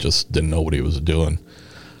just didn't know what he was doing.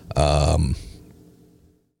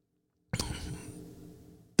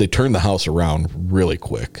 They turned the house around really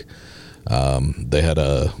quick. They had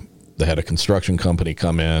a construction company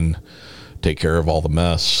come in, take care of all the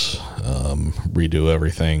mess, redo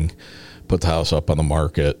everything, put the house up on the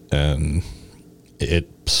market, and it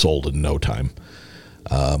sold in no time.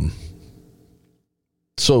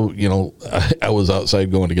 So, you know, I was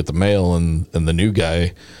outside going to get the mail, and the new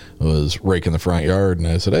guy was raking the front yard, and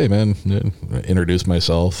I said, "Hey, man," introduced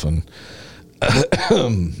myself, and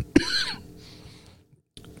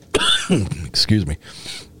excuse me,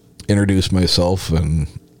 introduced myself, and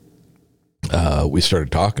we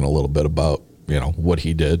started talking a little bit about, you know, what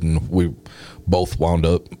he did, and we both wound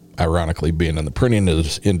up, ironically, being in the printing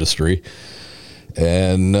industry.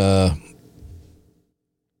 And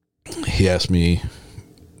he asked me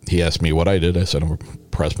what I did. I said, I'm a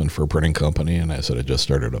pressman for a printing company, and I said I just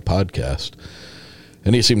started a podcast.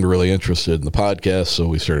 And he seemed really interested in the podcast, so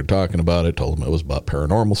we started talking about it. Told him it was about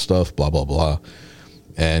paranormal stuff, blah blah blah.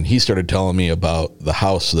 And he started telling me about the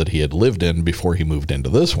house that he had lived in before he moved into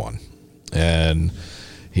this one. And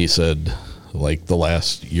he said, like, the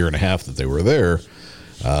last year and a half that they were there,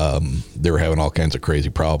 they were having all kinds of crazy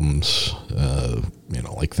problems, you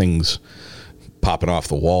know, like things popping off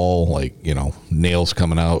the wall, like, you know, nails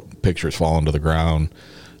coming out, pictures falling to the ground.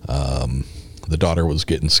 The daughter was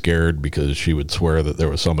getting scared because she would swear that there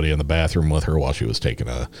was somebody in the bathroom with her while she was taking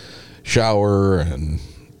a shower. And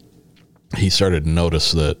he started to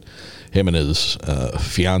notice that him and his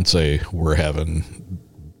fiance were having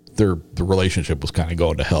the relationship was kind of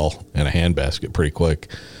going to hell in a handbasket pretty quick.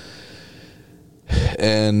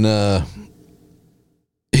 And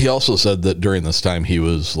he also said that during this time he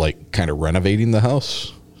was like kind of renovating the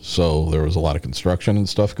house, so there was a lot of construction and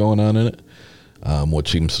stuff going on in it,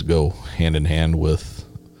 which seems to go hand in hand with,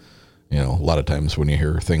 you know, a lot of times when you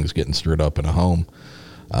hear things getting stirred up in a home.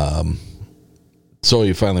 So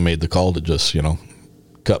he finally made the call to just, you know,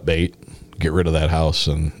 cut bait, get rid of that house,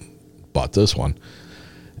 and bought this one.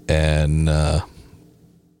 And I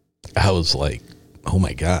was like, oh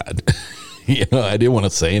my God. You know, I didn't want to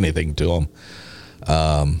say anything to him.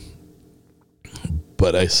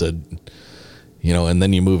 But I said, you know, and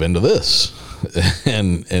then you move into this.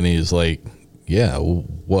 and he's like, yeah,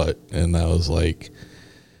 what? And I was like,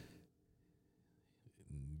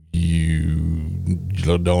 you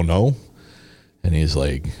don't know? And he's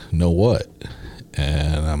like, no, what?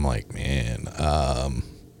 And I'm like, man,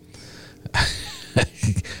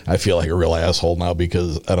 I feel like a real asshole now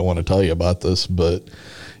because I don't want to tell you about this, but,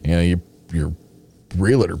 you know, your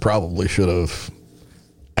realtor probably should have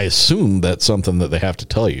I assume that's something that they have to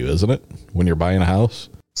tell you, isn't it, when you're buying a house?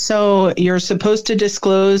 So you're supposed to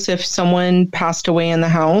disclose if someone passed away in the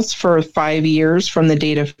house for 5 years from the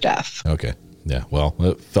date of death. Okay. Yeah. Well,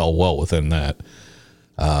 it fell well within that.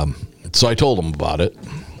 So I told him about it,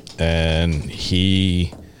 and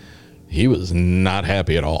he was not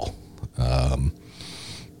happy at all. Come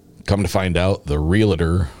to find out, the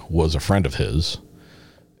realtor was a friend of his,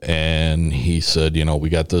 and he said, we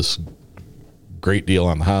got this great deal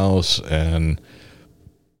on the house, and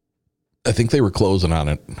I think they were closing on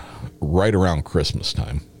it right around Christmas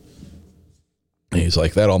time. And he's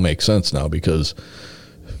like, that all makes sense now, because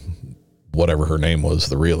whatever her name was,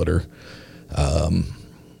 the realtor,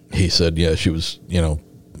 he said, yeah, she was,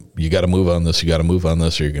 you got to move on this, or you're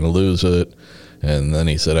going to lose it. And then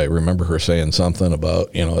he said, I remember her saying something about,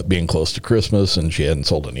 it being close to Christmas, and she hadn't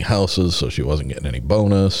sold any houses, so she wasn't getting any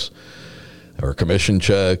bonus or commission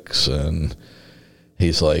checks. And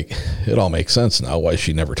he's like, it all makes sense now why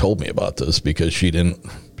she never told me about this, because she didn't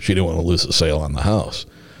want to lose a sale on the house.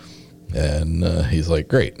 And he's like,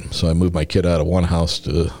 great. So I moved my kid out of one house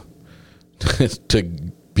to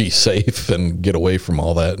be safe and get away from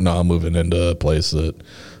all that. Now I'm moving into a place that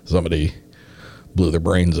somebody blew their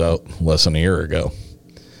brains out less than a year ago.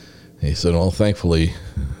 He said, well, thankfully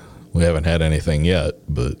we haven't had anything yet,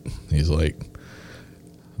 but he's like,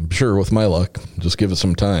 I'm sure with my luck, just give it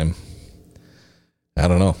some time. I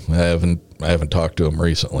don't know. I haven't talked to him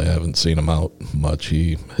recently. I haven't seen him out much.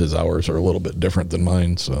 His hours are a little bit different than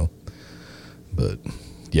mine. So, but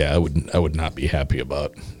yeah, I would not be happy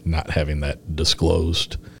about not having that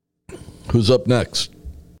disclosed. Who's up next?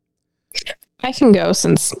 I can go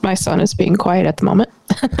since my son is being quiet at the moment.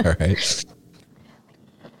 All right.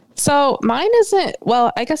 So mine isn't,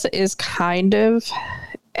 well, I guess it is kind of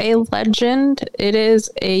a legend. It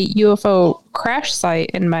is a UFO crash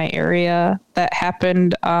site in my area that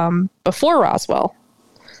happened before Roswell.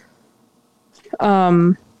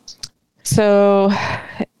 So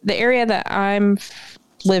the area that I'm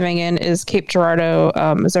living in is Cape Girardeau,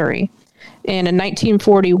 Missouri. And in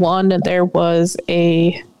 1941, there was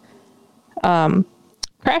a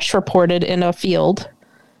crash reported in a field.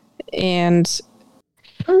 And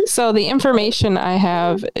so the information I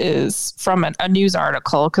have is from a news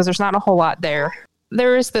article, because there's not a whole lot there.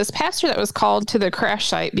 There was this pastor that was called to the crash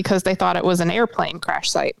site because they thought it was an airplane crash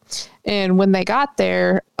site. And when they got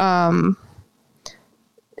there,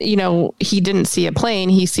 he didn't see a plane.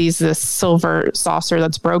 He sees this silver saucer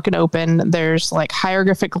that's broken open. There's like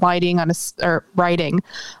hieroglyphic writing on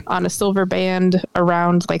a silver band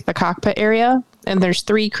around like the cockpit area. And there's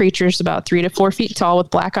 3 creatures about 3 to 4 feet tall with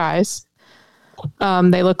black eyes.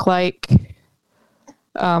 They look like,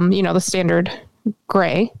 the standard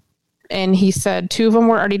gray. And he said 2 of them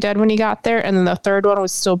were already dead when he got there. And then the 3rd one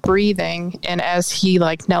was still breathing. And as he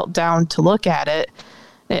knelt down to look at it,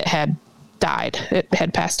 it had died. It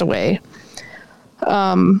had passed away.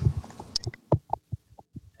 And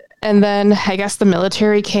then I guess the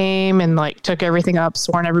military came and took everything up,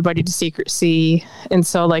 sworn everybody to secrecy. And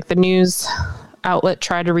so the news outlet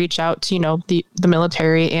tried to reach out to, the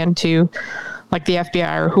military and to the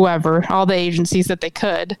FBI or whoever, all the agencies that they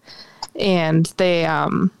could. And they,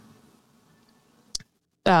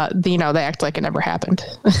 they act like it never happened.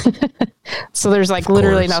 So there's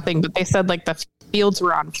literally nothing, but they said the fields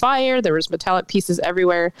were on fire. There was metallic pieces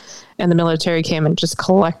everywhere, and the military came and just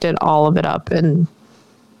collected all of it up and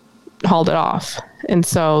hauled it off. And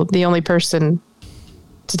so the only person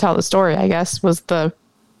to tell the story, I guess, was the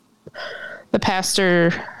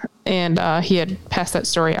pastor, and he had passed that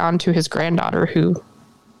story on to his granddaughter, who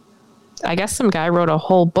I guess some guy wrote a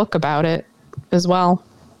whole book about it as well.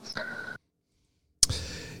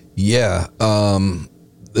 Yeah,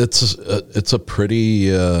 it's a pretty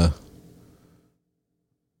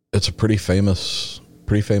famous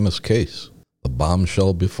case. The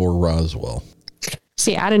bombshell before Roswell.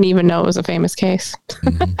 See, I didn't even know it was a famous case.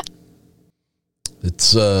 Mm-hmm.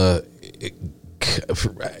 It's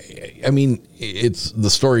it's the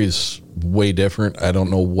story's way different. I don't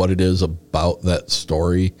know what it is about that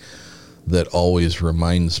story that always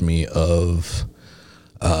reminds me of.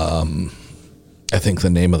 I think the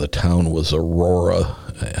name of the town was Aurora.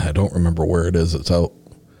 I don't remember where it is. It's out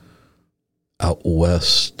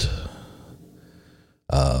west.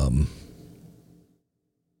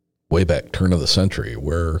 Way back turn of the century,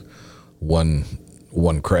 where one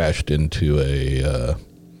crashed into a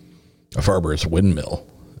farmer's windmill,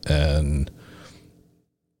 and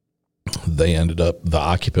they ended up, the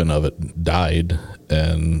occupant of it died,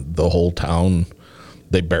 and the whole town,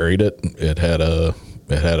 they buried it. It had a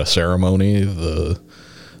ceremony. The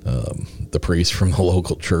priest from the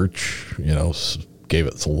local church, gave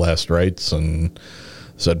it the last rites and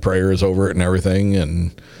said prayers over it and everything.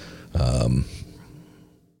 And I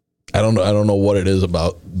don't know what it is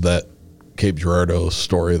about that Cape Girardeau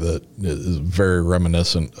story that is very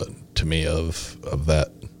reminiscent to me of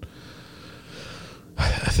that.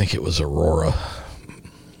 I think it was Aurora.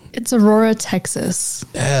 It's Aurora, Texas.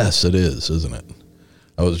 Yes, it is, isn't it?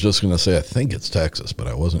 I was just going to say I think it's Texas, but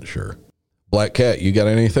I wasn't sure. Black Cat, you got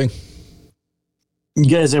anything? You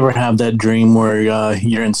guys ever have that dream where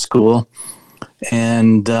you're in school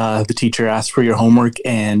and the teacher asks for your homework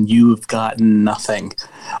and you've got nothing?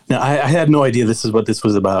 Now, I had no idea this is what this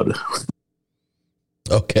was about.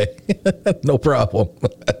 Okay, no problem.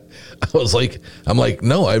 I'm like,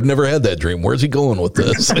 no, I've never had that dream. Where's he going with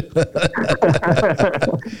this?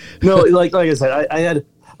 No, like I said,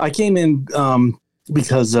 I came in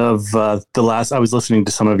because of I was listening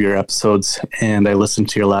to some of your episodes and I listened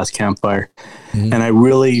to your last campfire, and I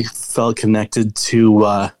really felt connected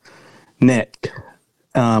to Nick.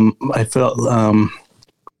 I felt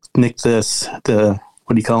Nick, what do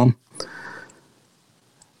you call him?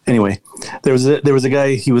 Anyway, there was a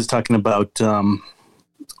guy, he was talking about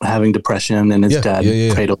having depression and his dad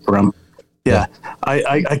prayed over him. Yeah.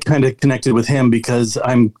 I kind of connected with him because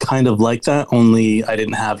I'm kind of like that, only I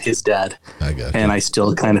didn't have his dad. I got and I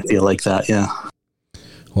still kind of feel like that. Yeah.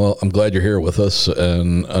 Well, I'm glad you're here with us.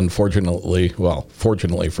 And fortunately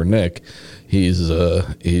for Nick, he's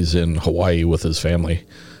in Hawaii with his family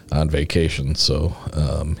on vacation. So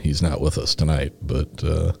he's not with us tonight, but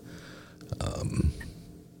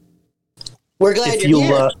we're glad you're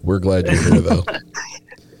here. We're glad you're here, though.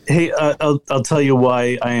 Hey, I'll tell you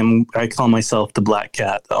why I call myself the Black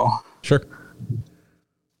Cat, though. Sure.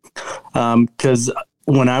 Because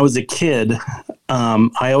when I was a kid,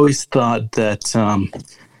 I always thought that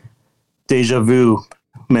deja vu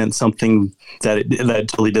meant something that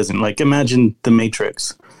totally doesn't. Like, imagine The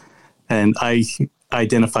Matrix, and I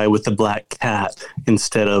identify with the Black Cat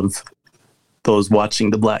instead of those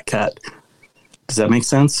watching the Black Cat. Does that make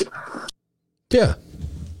sense? Yeah.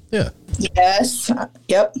 Yes.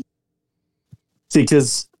 Yep. See,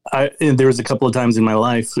 because there was a couple of times in my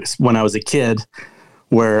life when I was a kid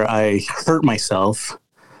where I hurt myself.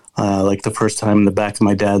 Like the first time in the back of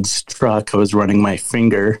my dad's truck, I was running my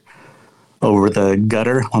finger over the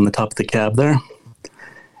gutter on the top of the cab there.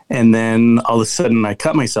 And then all of a sudden I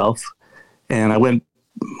cut myself and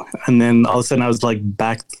then all of a sudden I was like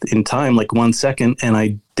back in time, like 1 second, and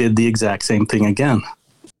I did the exact same thing again.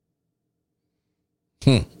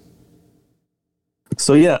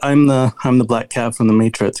 So yeah, I'm the Black Cat from The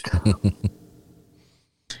Matrix.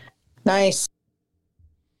 Nice.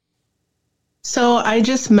 So I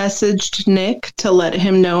just messaged Nick to let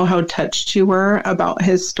him know how touched you were about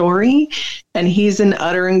his story, and he's in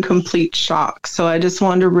utter and complete shock. So I just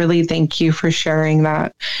wanted to really thank you for sharing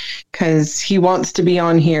that, because he wants to be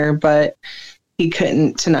on here, but he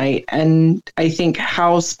couldn't tonight. And I think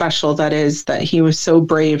how special that is that he was so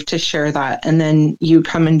brave to share that, and then you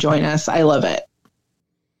come and join us. I love it.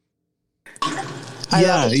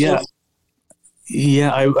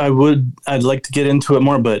 Yeah, I'd like to get into it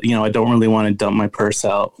more, but I don't really want to dump my purse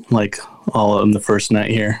out like all on the first night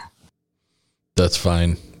here. That's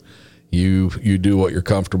fine. You do what you're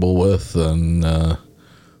comfortable with, and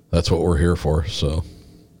that's what we're here for. So.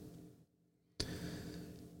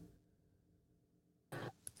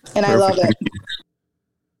 And I love it.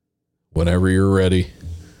 Whenever you're ready,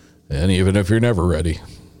 and even if you're never ready,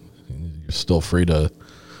 you're still free to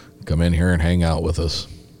come in here and hang out with us.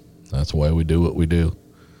 That's why we do what we do.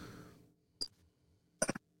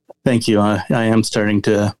 Thank you. I am starting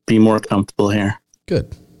to be more comfortable here.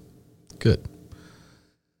 Good.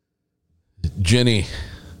 Jenny,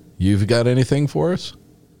 you've got anything for us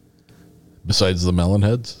besides the melon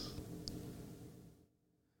heads?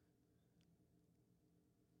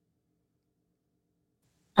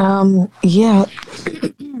 Yeah,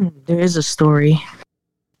 there is a story.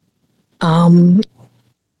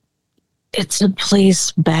 It took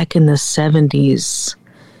place back in the 70s.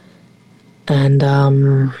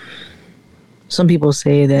 And some people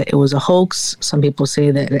say that it was a hoax. Some people say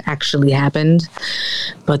that it actually happened.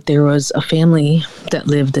 But there was a family that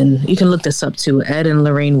lived in, you can look this up too. Ed and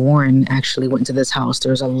Lorraine Warren actually went to this house.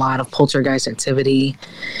 There was a lot of poltergeist activity.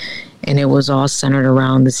 And it was all centered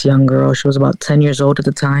around this young girl. She was about 10 years old at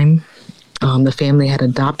the time. The family had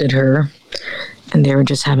adopted her. And they were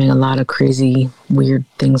just having a lot of crazy, weird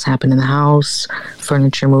things happen in the house.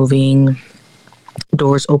 Furniture moving,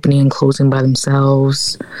 doors opening and closing by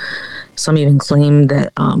themselves. Some even claimed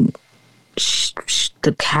that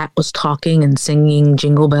the cat was talking and singing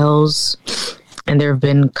jingle bells. And there have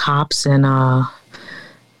been cops and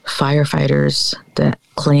firefighters that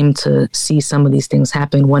claimed to see some of these things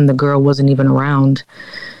happen when the girl wasn't even around.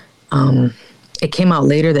 It came out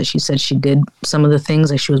later that she said she did some of the things,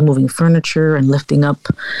 like she was moving furniture and lifting up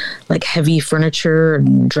like heavy furniture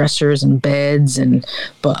and dressers and beds,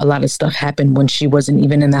 but a lot of stuff happened when she wasn't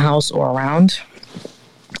even in the house or around.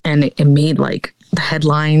 And it made like the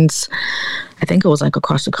headlines. I think it was like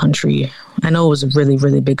across the country. I know it was a really,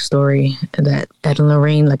 really big story that Ed and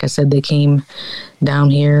Lorraine, like I said, they came down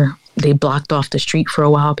here. They blocked off the street for a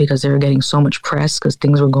while because they were getting so much press because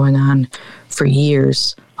things were going on for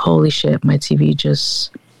years. Holy shit, my TV just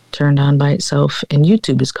turned on by itself and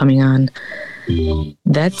YouTube is coming on.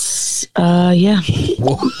 That's, yeah.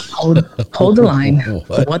 Hold the line.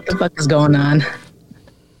 What the fuck is going on?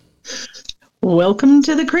 Welcome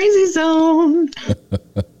to the crazy zone.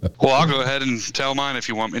 Well, I'll go ahead and tell mine if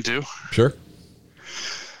you want me to. Sure.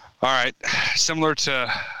 All right. Similar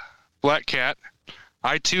to Black Cat,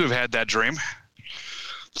 I too have had that dream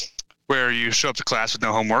where you show up to class with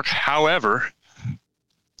no homework. However,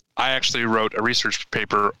 I actually wrote a research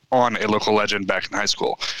paper on a local legend back in high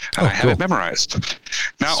school, and I have it memorized.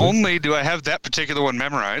 Not only do I have that particular one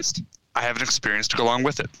memorized, I have an experience to go along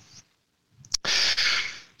with it.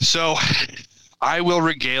 So I will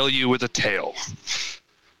regale you with a tale.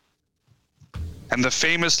 And the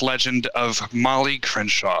famous legend of Molly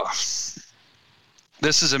Crenshaw.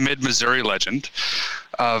 This is a mid-Missouri legend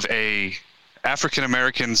of a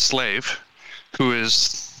African-American slave who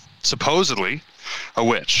is supposedly a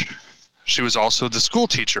witch. She was also the school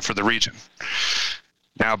teacher for the region.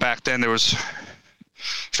 Now, back then, there was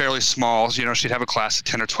fairly small, she'd have a class of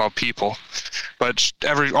 10 or 12 people, but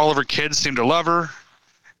all of her kids seemed to love her.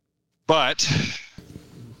 But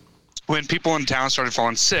when people in town started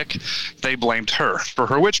falling sick, they blamed her for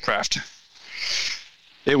her witchcraft.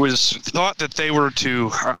 It was thought that they were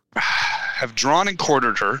to have drawn and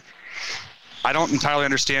quartered her. I don't entirely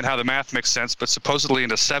understand how the math makes sense, but supposedly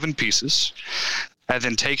into 7 pieces, and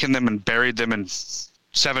then taken them and buried them in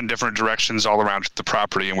 7 different directions all around the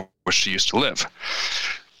property in which she used to live.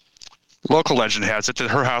 Local legend has it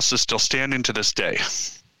that her house is still standing to this day.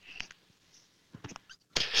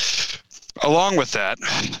 Along with that,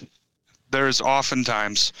 there's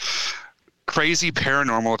oftentimes crazy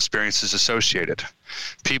paranormal experiences associated.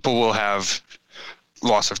 People will have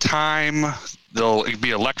loss of time, they'll be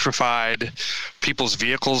electrified, people's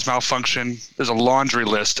vehicles malfunction. There's a laundry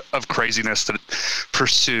list of craziness that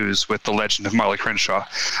pursues with the legend of Molly Crenshaw.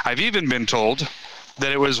 I've even been told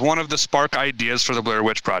that it was one of the spark ideas for the Blair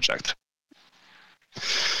Witch Project.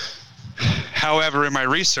 However, in my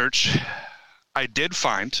research, I did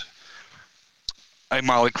find a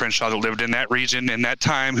Molly Crenshaw that lived in that region in that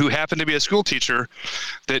time who happened to be a school teacher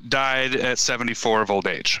that died at 74 of old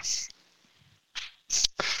age.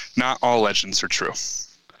 Not all legends are true.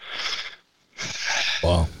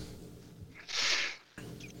 Wow.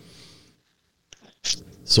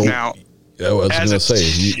 So now, I was going to say,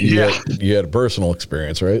 you had a personal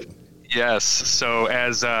experience, right? Yes. So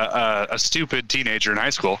as a stupid teenager in high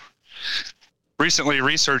school, recently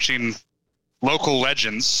researching local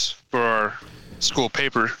legends for our school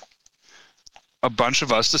paper, a bunch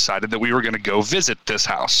of us decided that we were going to go visit this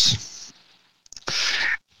house.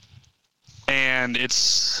 And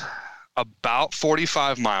it's about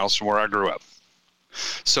 45 miles from where I grew up.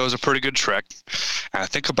 So it was a pretty good trek. And I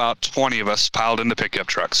think about 20 of us piled into pickup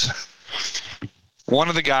trucks. One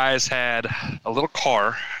of the guys had a little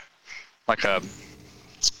car, like a,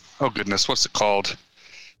 oh goodness, what's it called?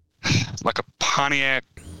 Like a Pontiac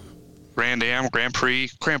Grand Prix,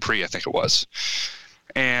 I think it was.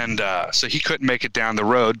 And so he couldn't make it down the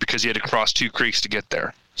road because he had to cross 2 creeks to get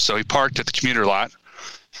there. So he parked at the commuter lot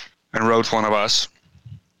and rode with one of us.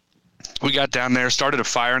 We got down there, started a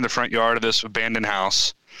fire in the front yard of this abandoned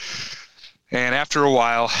house. And after a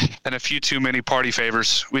while, and a few too many party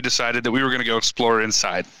favors, we decided that we were going to go explore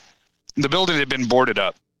inside. The building had been boarded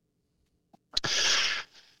up.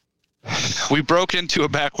 We broke into a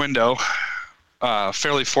back window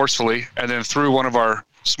fairly forcefully and then threw one of our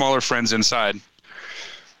smaller friends inside.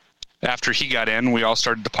 After he got in, we all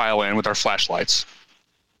started to pile in with our flashlights.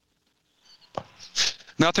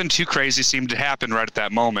 Nothing too crazy seemed to happen right at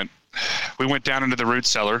that moment. We went down into the root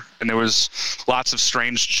cellar, and there was lots of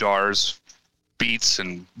strange jars, beets,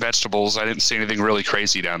 and vegetables. I didn't see anything really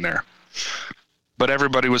crazy down there. But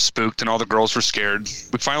everybody was spooked, and all the girls were scared.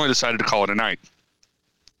 We finally decided to call it a night.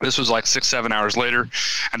 This was like 6-7 hours later,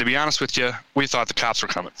 and to be honest with you, we thought the cops were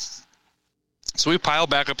coming. So we pile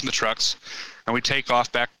back up in the trucks, and we take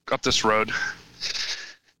off back up this road.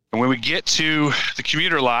 And when we get to the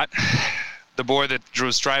commuter lot, the boy that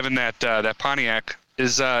was driving that Pontiac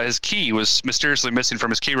his key was mysteriously missing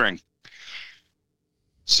from his key ring.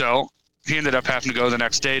 So he ended up having to go the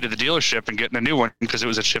next day to the dealership and getting a new one because it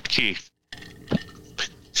was a chipped key.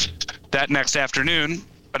 That next afternoon,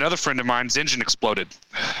 another friend of mine's engine exploded.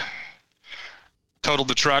 Totaled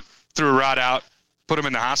the truck, threw a rod out, put him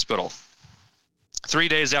in the hospital. 3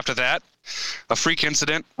 days after that, a freak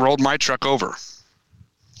incident rolled my truck over.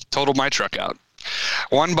 Totaled my truck out.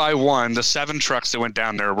 One by one, the 7 trucks that went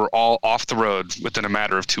down there were all off the road within a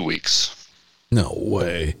matter of 2 weeks. No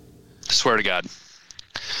way. I swear to God.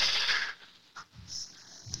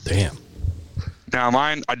 Damn. Now,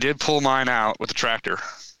 I did pull mine out with the tractor,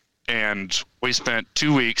 and we spent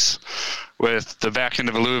 2 weeks with the back end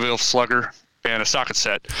of a Louisville Slugger and a socket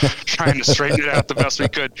set trying to straighten it out the best we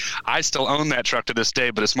could. I still own that truck to this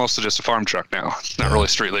day, but it's mostly just a farm truck now. It's not really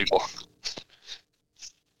street legal.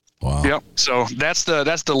 Wow. Yep. So that's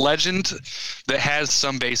the legend that has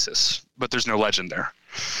some basis, but there's no legend there.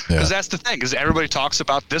 Because that's the thing, is everybody talks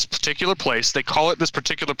about this particular place. They call it this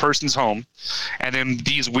particular person's home. And then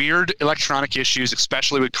these weird electronic issues,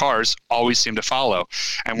 especially with cars, always seem to follow.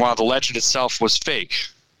 And while the legend itself was fake,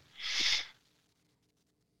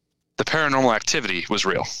 the paranormal activity was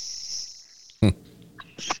real.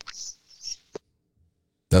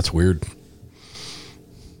 That's weird.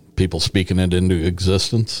 People speaking it into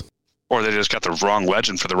existence. Or they just got the wrong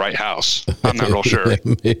legend for the right house. I'm not real sure.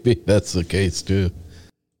 Maybe that's the case too.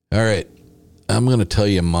 All right. I'm going to tell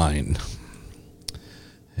you mine.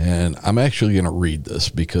 And I'm actually going to read this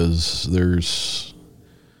because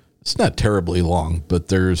it's not terribly long, but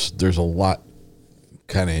there's a lot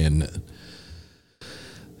kind of in it.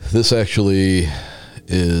 This actually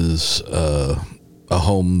is a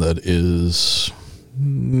home that is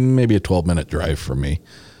maybe a 12-minute drive from me.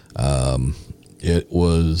 It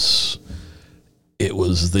was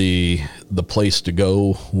the place to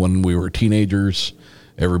go when we were teenagers.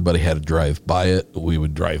 Everybody had to drive by it. We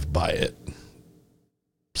would drive by it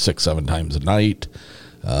 6-7 times a night.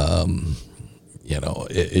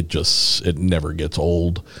 It never gets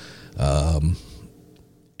old.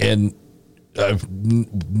 And I've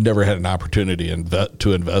never had an opportunity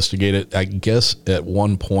to investigate it. I guess at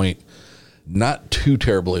one point, not too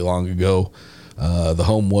terribly long ago, the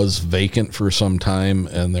home was vacant for some time,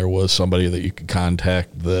 and there was somebody that you could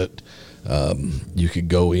contact that you could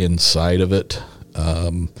go inside of it.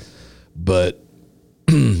 But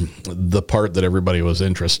the part that everybody was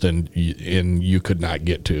interested in you could not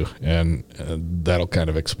get to, and that'll kind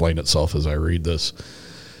of explain itself as I read this.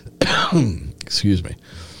 Excuse me.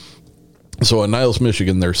 So in Niles,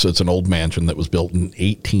 Michigan, there sits an old mansion that was built in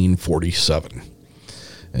 1847.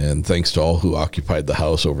 And thanks to all who occupied the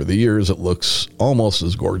house over the years, it looks almost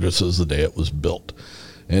as gorgeous as the day it was built.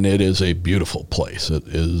 And it is a beautiful place. It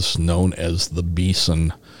is known as the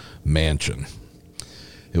Beeson Mansion.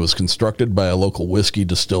 It was constructed by a local whiskey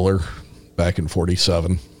distiller back in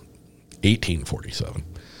 1847,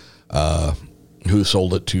 who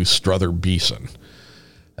sold it to Strother Beeson.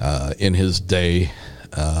 In his day,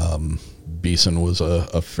 Beeson was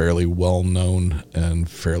a fairly well-known and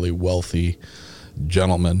fairly wealthy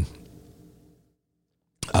gentleman.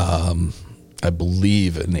 I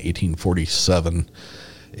believe in 1847,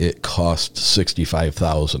 it cost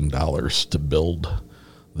 $65,000 to build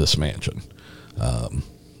this mansion.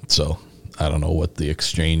 So I don't know what the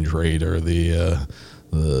exchange rate or the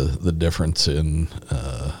difference in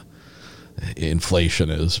inflation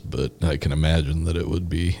is, but I can imagine that it would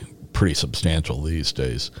be pretty substantial these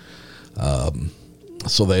days.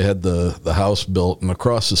 So they had the house built, and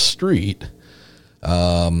across the street,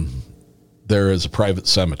 there is a private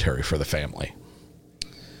cemetery for the family.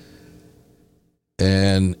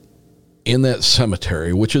 And in that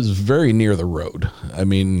cemetery, which is very near the road, I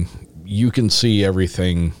mean, you can see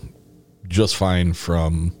everything just fine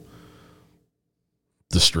from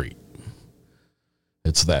the street.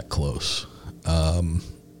 It's that close.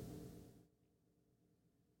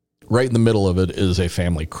 Right in the middle of it is a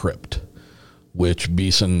family crypt, which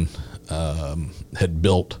Beeson had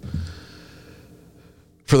built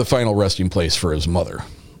for the final resting place for his mother.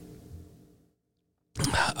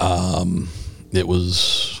 It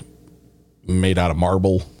was made out of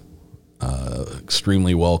marble,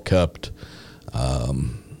 extremely well kept.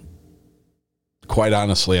 Quite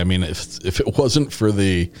honestly, I mean, if it wasn't for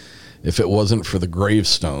the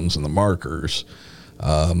gravestones and the markers,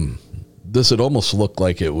 this would almost look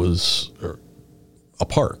like it was a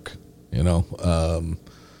park, you know.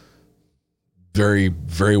 Very,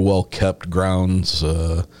 very well kept grounds,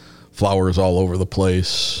 flowers all over the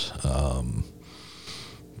place.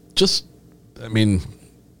 I mean,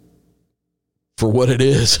 for what it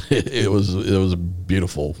is, it was a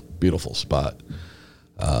beautiful, beautiful spot.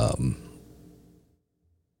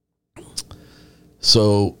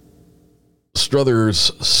 So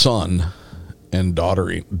Strother's son and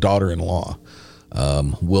daughter-in-law,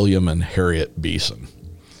 William and Harriet Beeson,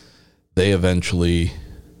 they eventually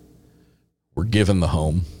were given the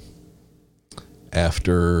home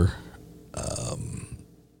after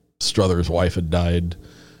Strother's wife had died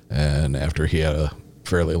and after he had a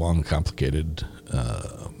fairly long, complicated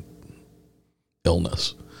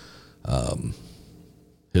illness.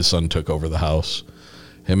 His son took over the house.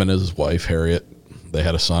 Him and his wife, Harriet, they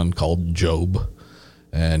had a son called Job,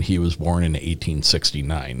 and he was born in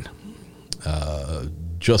 1869.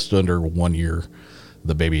 Just under 1 year,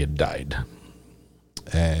 the baby had died,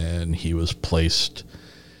 and he was placed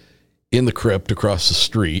in the crypt across the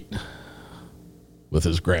street with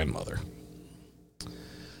his grandmother.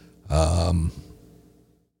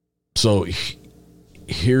 So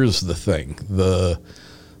here's the thing. The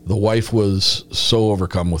wife was so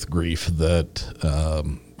overcome with grief that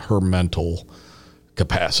her mental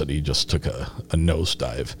capacity just took a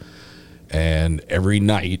nosedive. And every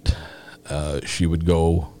night she would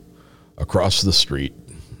go across the street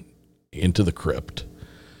into the crypt,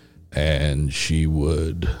 and she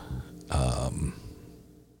would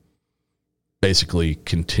basically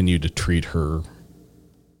continue to treat her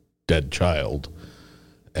dead child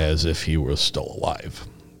as if he was still alive.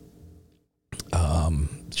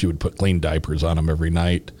 She would put clean diapers on him every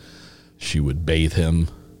night. She would bathe him.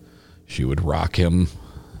 She would rock him.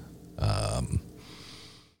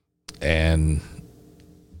 And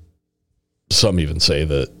some even say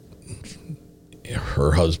that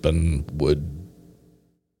her husband would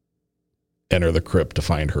enter the crypt to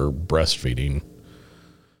find her breastfeeding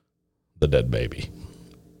the dead baby.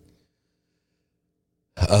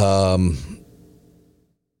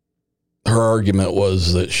 Her argument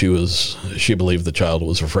was that she believed the child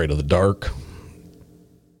was afraid of the dark.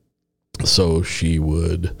 So she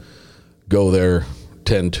would go there,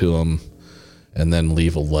 tend to him, and then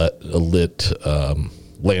leave a lit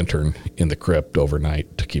lantern in the crypt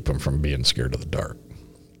overnight to keep him from being scared of the dark.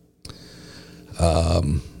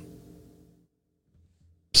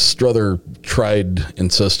 Strother tried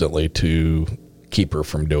insistently to keep her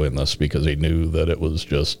from doing this because he knew that it was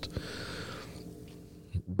just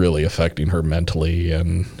really affecting her mentally,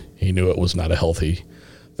 and he knew it was not a healthy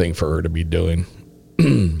thing for her to be doing.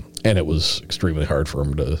 And it was extremely hard for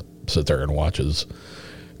him to sit there and watch his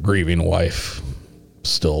grieving wife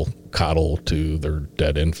still coddle to their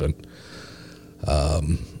dead infant.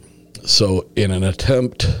 So in an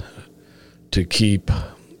attempt to keep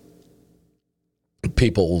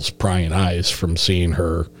people's prying eyes from seeing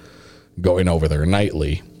her going over there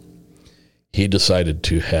nightly, he decided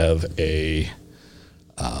to have a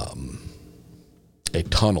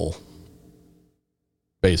tunnel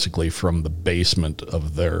basically from the basement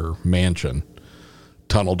of their mansion,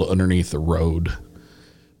 tunneled underneath the road,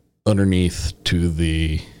 underneath to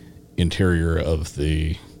the interior of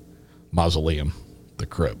the mausoleum, the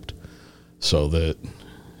crypt, so that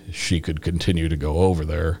she could continue to go over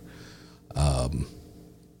there,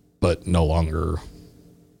 but no longer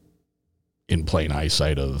in plain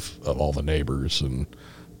eyesight of all the neighbors and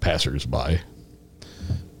passersby.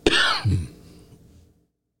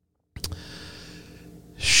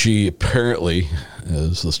 She apparently,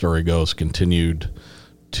 as the story goes, continued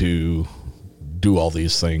to do all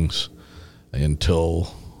these things until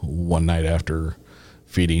one night after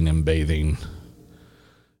feeding and bathing,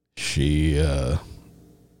 she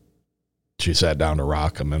sat down to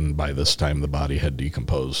rock him, and by this time the body had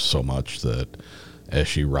decomposed so much that as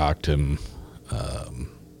she rocked him,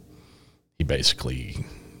 he basically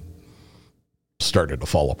started to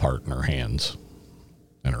fall apart in her hands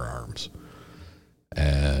and her arms.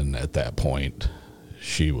 And at that point,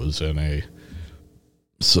 she was in a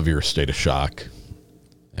severe state of shock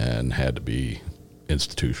and had to be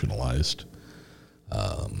institutionalized.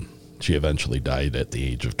 She eventually died at the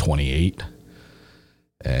age of 28,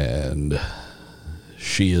 and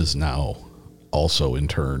she is now also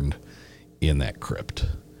interned in that crypt.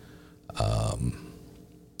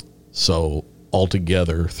 So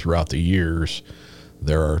altogether, throughout the years,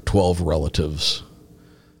 there are 12 relatives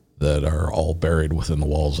that are all buried within the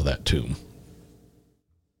walls of that tomb.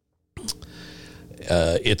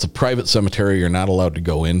 It's a private cemetery. You're not allowed to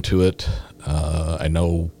go into it. I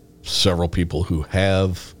know several people who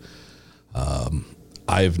have.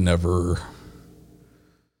 I've never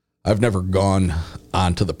gone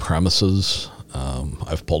onto the premises.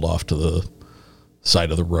 I've pulled off to the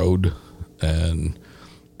side of the road, and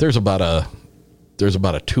there's about a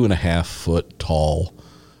 2.5 foot tall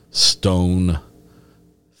stone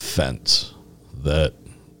fence that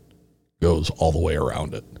goes all the way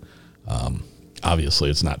around it. Obviously,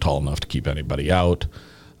 it's not tall enough to keep anybody out.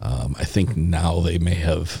 I think now they may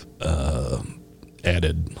have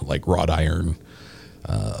added like wrought iron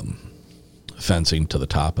fencing to the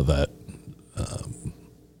top of that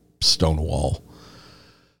stone wall.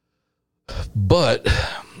 But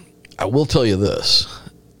I will tell you this.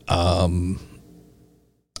 On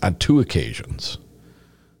 2 occasions,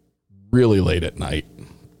 really late at night,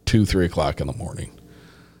 2-3 o'clock in the morning,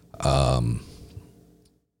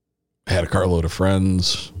 had a carload of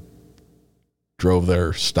friends, drove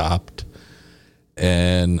there, stopped,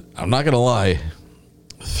 and I'm not going to lie,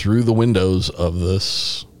 through the windows of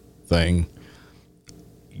this thing,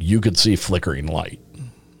 you could see flickering light.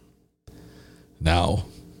 Now,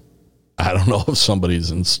 I don't know if somebody's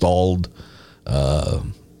installed,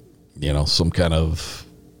 some kind of,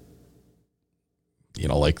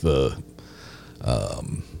 like the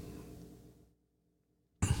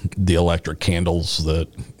electric candles that,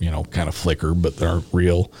 kind of flicker, but they aren't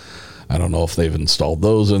real. I don't know if they've installed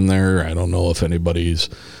those in there. I don't know if anybody's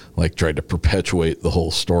like tried to perpetuate the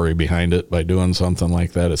whole story behind it by doing something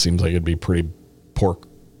like that. It seems like it'd be pretty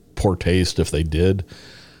poor taste if they did.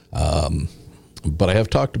 But I have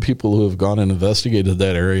talked to people who have gone and investigated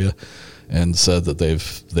that area and said that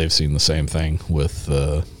they've seen the same thing with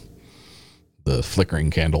the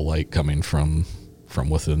flickering candle light coming from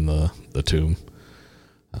within the tomb.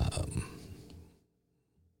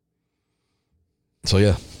 So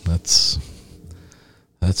yeah, that's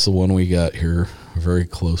the one we got here, very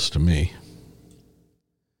close to me.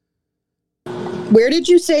 Where did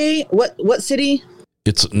you say, what city?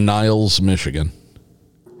 It's Niles, Michigan.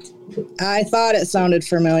 I thought it sounded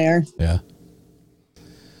familiar. Yeah.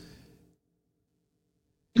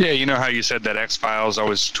 Yeah, you know how you said that X-Files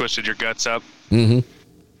always twisted your guts up? Mm-hmm.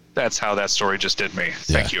 That's how that story just did me.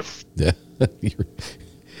 Thank you. Yeah.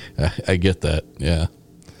 I get that. Yeah.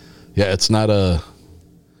 Yeah, it's not a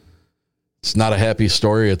happy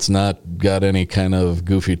story. It's not got any kind of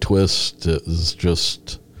goofy twist. It's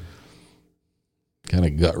just kind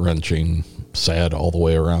of gut-wrenching, sad all the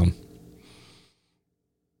way around.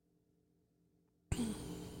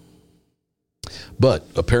 But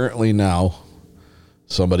apparently now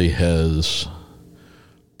somebody has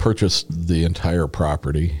purchased the entire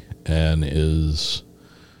property and is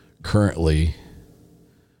currently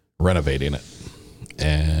renovating it.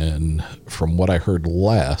 And from what I heard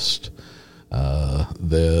last,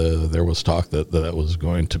 there was talk that was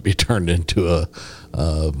going to be turned into a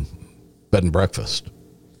bed and breakfast,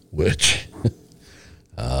 which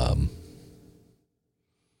I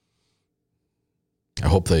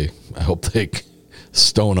hope they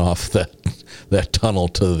stone off that tunnel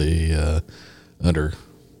to the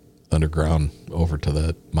underground over to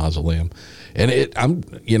that mausoleum. And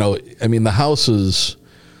the house is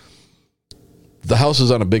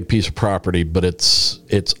on a big piece of property, but it's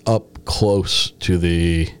up close to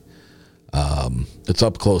the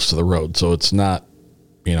road, so it's not,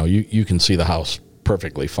 you can see the house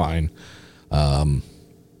perfectly fine.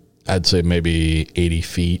 I'd say maybe 80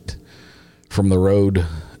 feet from the road,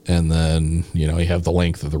 and then you have the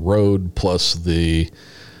length of the road plus the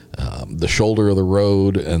shoulder of the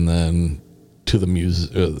road, and then to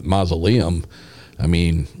the mausoleum. I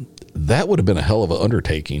mean, that would have been a hell of an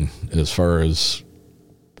undertaking as far as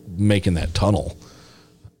making that tunnel.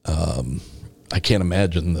 I can't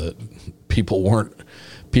imagine that people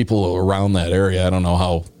around that area. I don't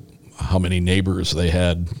know how many neighbors they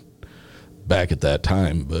had back at that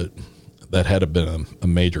time, but that had to have been a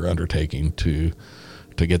major undertaking to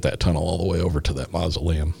get that tunnel all the way over to that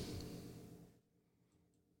mausoleum.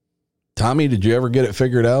 Tommy, did you ever get it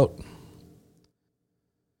figured out?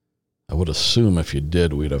 I would assume if you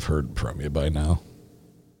did, we'd have heard from you by now.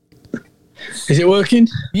 Is it working?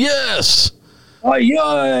 Yes. Oh,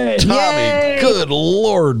 yay! Tommy, Yay! Good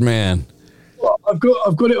Lord, man. Well, I've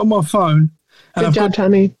got it on my phone. And Good job,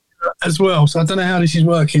 Tommy. As well, so I don't know how this is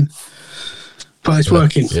working, but it's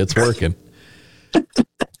working. It's working.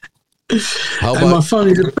 How about my phone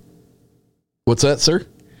is? What's that, sir?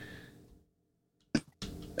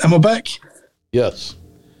 Am I back? Yes.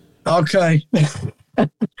 Okay.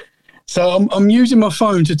 So I'm using my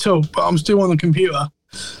phone to talk, but I'm still on the computer,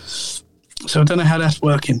 so I don't know how that's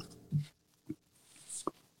working.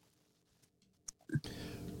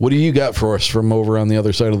 What do you got for us from over on the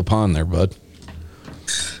other side of the pond there, bud?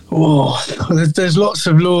 Oh, there's lots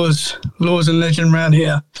of laws and legend around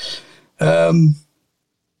here. I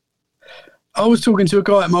was talking to a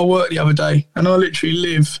guy at my work the other day, and I literally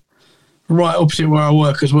live right opposite where I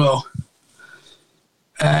work as well.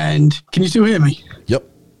 And can you still hear me? Yep,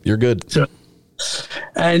 you're good.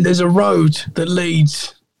 And there's a road that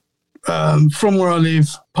leads from where I live,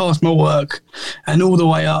 past my work, and all the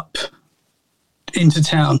way up into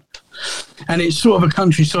town. And it's sort of a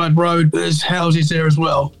countryside road, but there's houses there as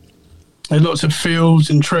well. There's lots of fields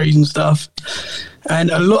and trees and stuff. And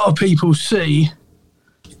a lot of people see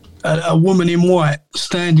a woman in white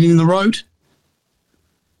standing in the road.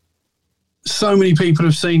 So many people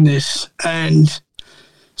have seen this. And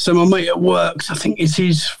so my mate at work, I think it's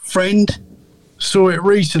his friend, saw it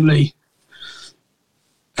recently.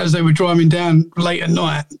 As they were driving down late at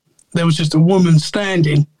night, there was just a woman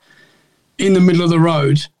standing in the middle of the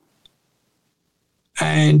road.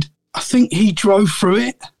 And I think he drove through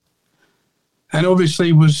it and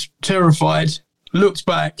obviously was terrified, looked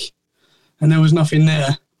back, and there was nothing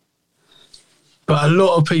there. But a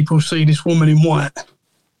lot of people see this woman in white.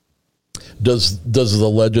 Does the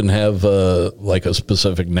legend have like a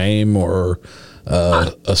specific name or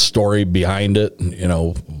a story behind it? You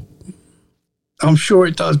know, I'm sure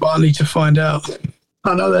it does, but I need to find out.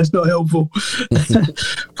 I know that's not helpful,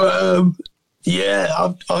 but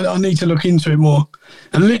yeah, I need to look into it more.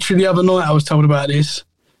 And literally the other night I was told about this,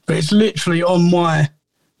 but it's literally on my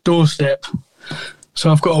doorstep.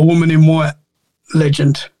 So I've got a woman in white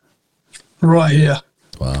legend right here.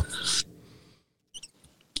 Wow.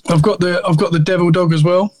 I've got the devil dog as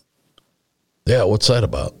well. Yeah, what's that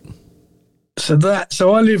about? So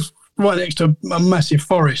I live right next to a massive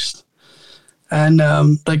forest, and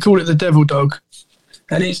they call it the devil dog,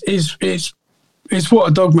 and it's what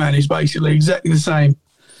a dog man is, basically exactly the same.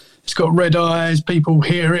 It's got red eyes. People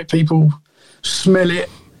hear it. People smell it.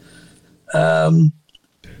 I've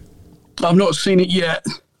not seen it yet,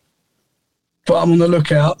 but I'm on the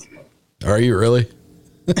lookout. Are you really?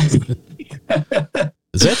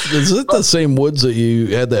 Is it the same woods that you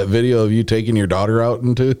had that video of you taking your daughter out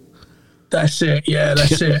into? That's it. Yeah,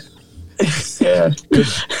 that's it. Yeah.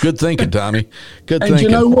 Good thinking, Tommy. Good and thinking.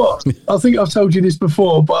 You know what? I think I've told you this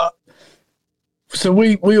before, but so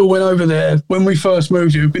we all went over there when we first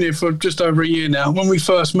moved here. We've been here for just over a year now. When we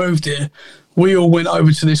first moved here, we all went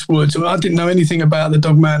over to this woods. I didn't know anything about the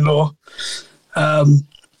Dogman law. And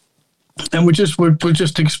we're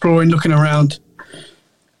just exploring, looking around.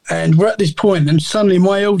 And we're at this point, and suddenly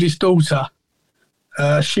my eldest daughter,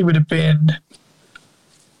 she would have been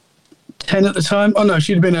 10 at the time. Oh, no,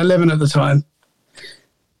 she'd have been 11 at the time.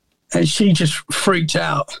 And she just freaked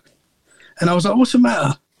out. And I was like, what's the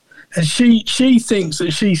matter? And she thinks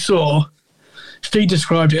that she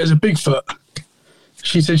described it as a Bigfoot.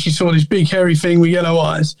 She said she saw this big hairy thing with yellow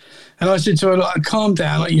eyes. And I said to her, like, calm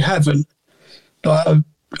down, like, you haven't. Like,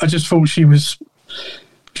 I just thought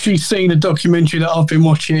she's seen a documentary that I've been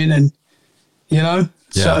watching, and, you know.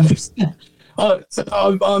 Yeah. So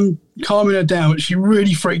I'm calming her down, but she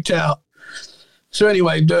really freaked out. So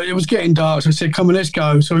anyway, it was getting dark, so I said, come on, let's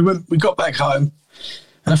go. So we got back home.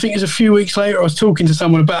 And I think it was a few weeks later, I was talking to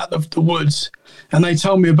someone about the woods, and they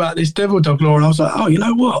told me about this devil dog law, and I was like, oh, you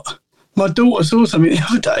know what? My daughter saw something the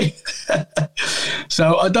other day.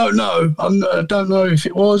 So I don't know. I don't know if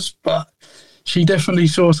it was, but she definitely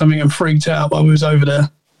saw something and freaked out while we was over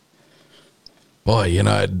there. Boy, you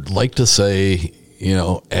know, I'd like to say, you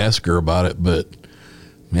know, ask her about it, but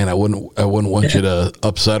man, I wouldn't want you to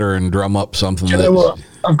upset her and drum up something. You know what?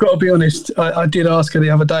 I've got to be honest. I did ask her the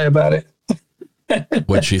other day about it.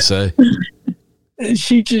 What'd she say?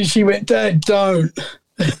 She went, Dad, don't.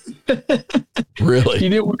 Really? She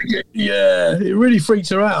didn't want to get, yeah, it really freaked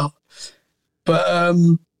her out. But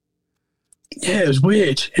yeah, it was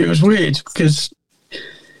weird. It was weird because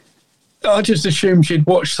I just assumed she'd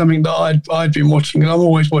watched something that I'd been watching, and I'm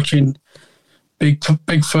always watching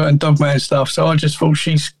Bigfoot and Dogman stuff. So I just thought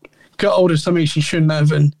she's got hold of something she shouldn't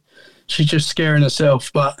have, and she's just scaring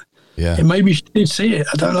herself. But yeah, maybe she did see it.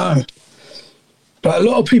 I don't know. But a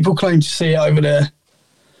lot of people claim to see it over there.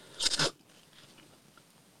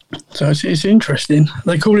 So it's interesting.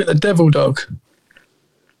 They call it the devil dog.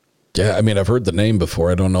 Yeah, I mean, I've heard the name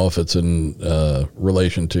before. I don't know if it's in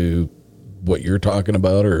relation to what you're talking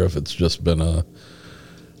about, or if it's just been no,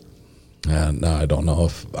 I don't know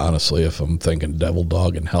if I'm thinking devil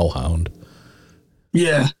dog and hellhound.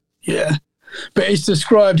 Yeah. But it's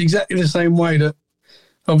described exactly the same way that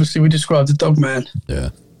obviously we described the Dogman. Yeah.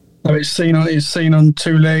 So it's seen on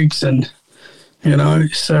two legs, and you know,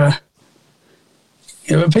 it's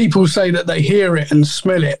you know, people say that they hear it and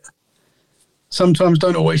smell it. Sometimes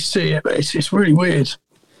don't always see it, but it's really weird.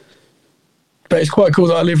 But it's quite cool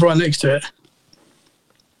that I live right next to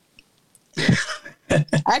it.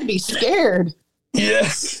 I'd be scared.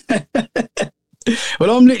 Yes. Well,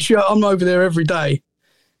 I'm over there every day.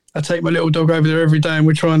 I take my little dog over there every day, and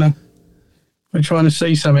we're trying to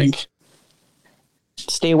see something.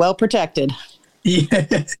 Stay well protected.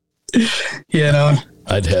 Yeah. Yeah, no.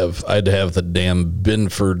 I'd have the damn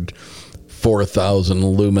Binford 4,000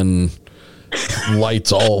 lumen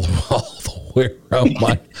lights all the way around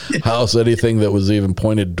my house. Anything that was even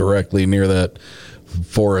pointed directly near that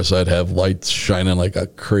forest, I'd have lights shining like a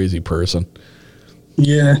crazy person.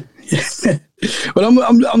 Yeah. Well,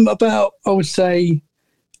 I'm about, I would say,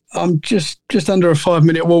 I'm just under a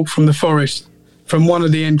 5-minute walk from the forest, from one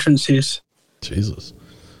of the entrances. Jesus.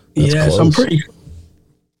 Yes, I'm pretty.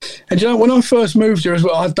 And you know, when I first moved here as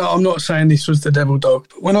well, I'm not saying this was the devil dog,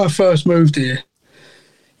 but when I first moved here,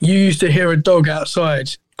 you used to hear a dog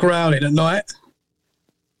outside growling at night.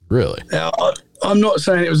 Really? Now, I'm not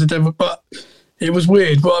saying it was the devil, but it was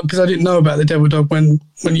weird, because I didn't know about the devil dog when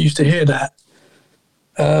you used to hear that.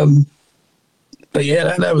 But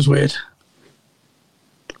yeah, that was weird.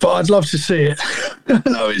 But I'd love to see it.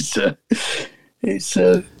 No, it's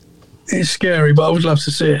scary, but I would love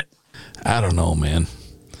to see it. I don't know, man.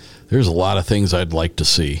 There's a lot of things I'd like to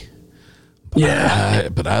see.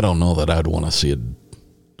 But I don't know that I'd want to see a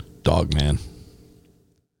dog, man.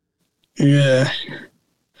 Yeah.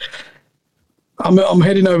 I'm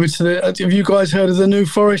heading over to have you guys heard of the New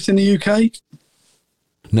Forest in the UK?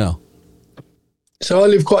 No. So I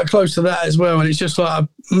live quite close to that as well, and it's just like a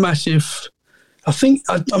massive, I think,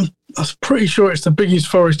 I'm pretty sure it's the biggest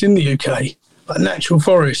forest in the UK, like natural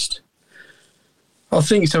forest. I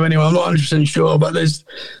think so anyway, I'm not 100% sure, but there's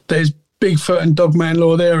Bigfoot and Dogman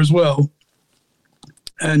law there as well,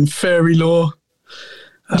 and fairy law.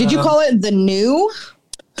 Did you call it the New?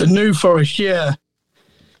 The New Forest, yeah.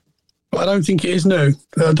 But I don't think it is new.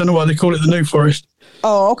 I don't know why they call it the New Forest.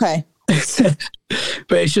 Oh, okay.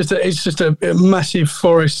 But it's just a massive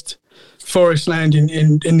forest land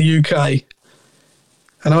in the UK,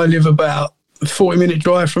 and I live about a 40-minute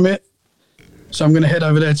drive from it. So I'm going to head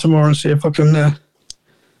over there tomorrow and see if I can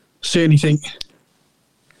see anything.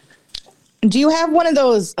 Do you have one of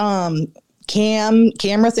those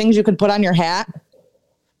camera things you could put on your hat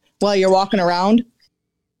while you're walking around?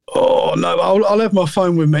 Oh no, I'll have my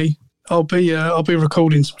phone with me. I'll be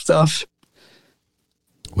recording some stuff.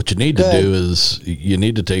 What you need to do is you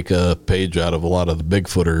need to take a page out of a lot of the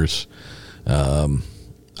Bigfooters'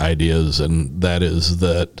 ideas, and that is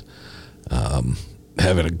that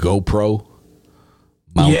having a GoPro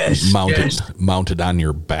mounted on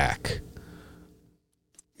your back.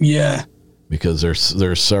 Yeah, because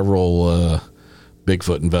there's several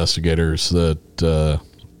Bigfoot investigators that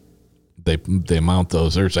they mount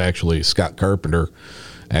those. There's actually Scott Carpenter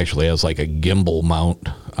actually has like a gimbal mount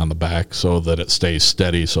on the back so that it stays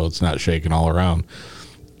steady, so it's not shaking all around.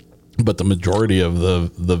 But the majority of the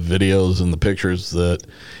videos and the pictures that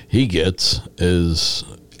he gets is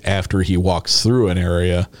after he walks through an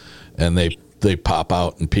area, and they pop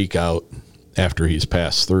out and peek out after he's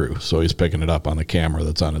passed through. So he's picking it up on the camera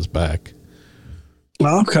that's on his back.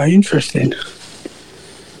 Okay, interesting.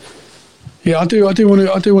 Yeah, I do want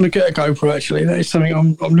to get a GoPro. Actually, that is something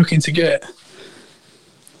I'm looking to get.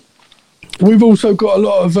 We've also got a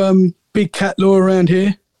lot of big cat law around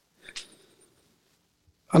here.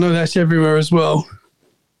 I know that's everywhere as well.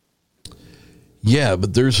 Yeah,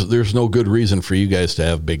 but there's no good reason for you guys to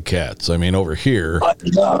have big cats. I mean, over here. I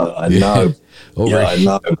know. I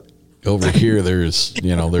know. Over here, there's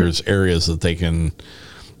areas that they can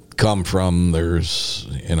come from. There's,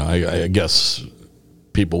 I guess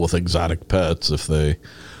people with exotic pets, if they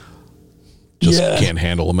just can't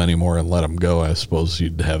handle them anymore and let them go, I suppose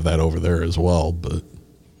you'd have that over there as well. But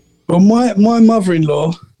my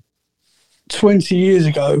mother-in-law 20 years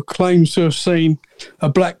ago claims to have seen a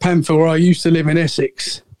black panther where I used to live in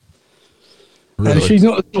Essex. Really? And she's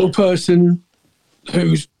not the sort of person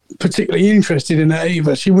who's particularly interested in that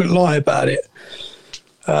either. She wouldn't lie about it.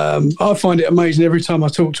 I find it amazing every time I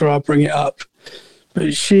talk to her, I bring it up.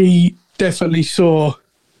 But she definitely saw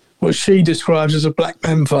what she describes as a black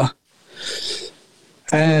panther.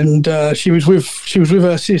 And she was with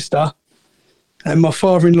her sister, and my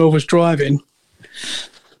father-in-law was driving,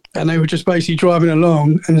 and they were just basically driving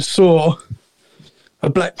along and saw a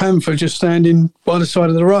black panther just standing by the side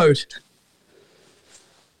of the road.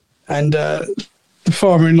 And the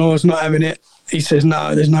father-in-law is not having it. He says,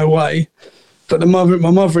 no, there's no way. But my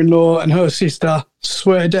mother-in-law and her sister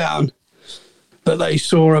swear down that they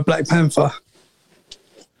saw a black panther.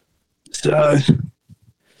 So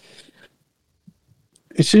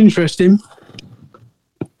it's interesting.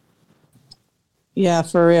 Yeah,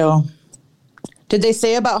 for real. Did they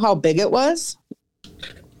say about how big it was?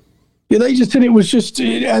 Yeah, they just said it was just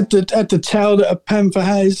at the tail that a panther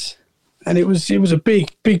has, and it was a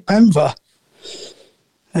big panther,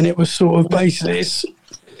 and it was sort of basically, it's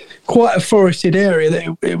quite a forested area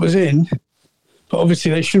that it was in, but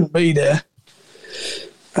obviously they shouldn't be there.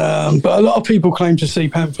 But a lot of people claim to see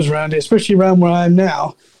panthers around it, especially around where I am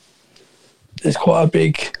now. There's quite a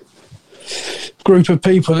big group of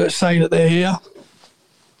people that say that they're here.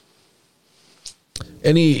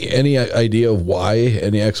 Any idea of why?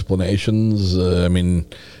 Any explanations? I mean,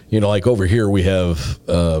 like over here we have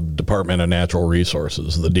Department of Natural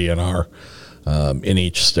Resources, the DNR, in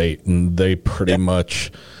each state, and they pretty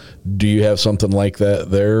much. Do you have something like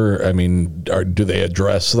that there? I mean, do they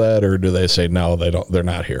address that, or do they say no? They don't. They're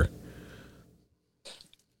not here.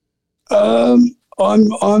 I'm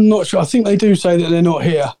not sure. I think they do say that they're not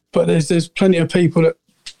here, but there's plenty of people that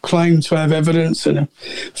claim to have evidence and have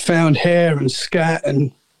found hair and scat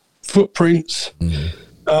and footprints.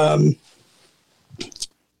 Mm-hmm.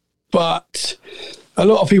 But a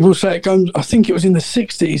lot of people say it goes. I think it was in the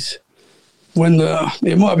 60s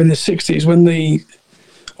it might have been the 60s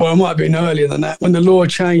or it might have been earlier than that, when the law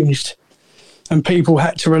changed and people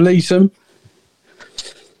had to release them.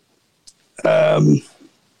 And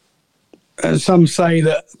some say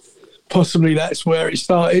that possibly that's where it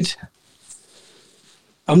started.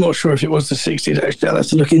 I'm not sure if it was the 60s, actually. I'll have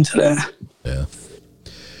to look into that. Yeah.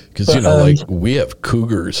 Because, like, we have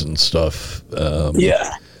cougars and stuff.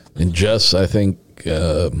 Yeah. And Jess, I think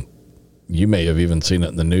you may have even seen it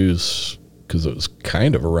in the news because it was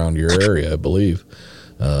kind of around your area, I believe.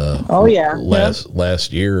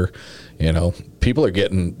 Last year, people are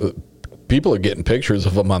getting pictures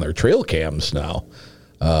of them on their trail cams now.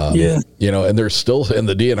 And they're still, and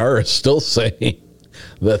the DNR is still saying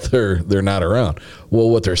that they're not around.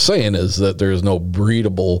 Well, what they're saying is that there's no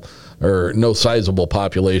breedable or no sizable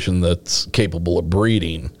population that's capable of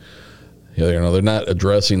breeding. They're not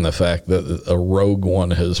addressing the fact that a rogue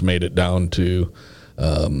one has made it down to,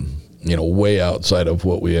 way outside of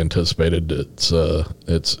what we anticipated its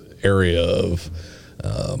area of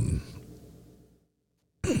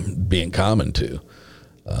being common to.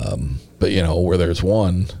 But, where there's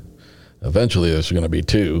one, eventually there's going to be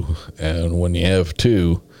two. And when you have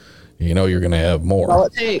two, you're going to have more. All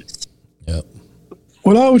it takes. Yep.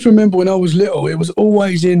 Well, I always remember when I was little, it was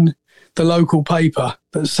always in the local paper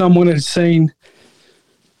that someone had seen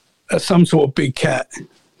some sort of big cat.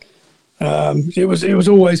 It was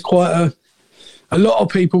always quite a lot of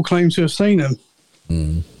people claim to have seen them.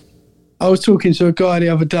 Mm. I was talking to a guy the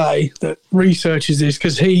other day that researches this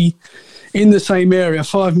because he, in the same area,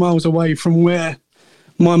 5 miles away from where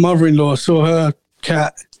my mother-in-law saw her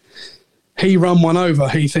cat, he run one over,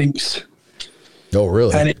 he thinks. Oh,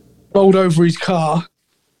 really? And it rolled over his car,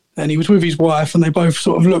 and he was with his wife, and they both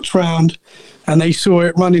sort of looked round, and they saw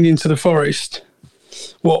it running into the forest.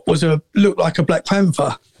 What looked like a black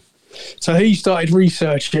panther. So he started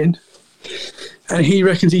researching, and he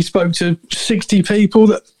reckons he spoke to 60 people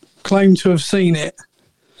that claim to have seen it,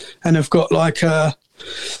 and have got like a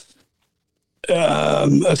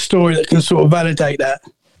story that can sort of validate that.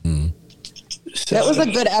 Mm. So, that was a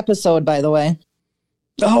good episode, by the way.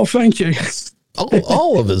 Oh, thank you.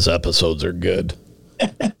 all of his episodes are good.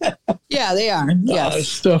 Yeah, they are. Yes.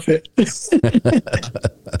 Stuff it.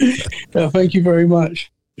 Thank you very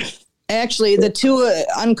much. Actually, the two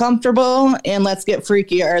Uncomfortable and Let's Get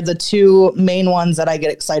Freaky are the two main ones that I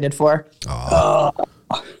get excited for. I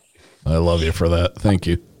love you for that. Thank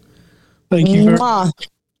you. Thank you very much.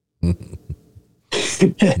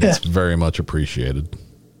 It's very much appreciated.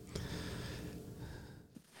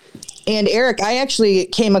 And Eric, I actually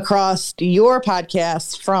came across your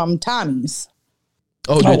podcast from Tommy's.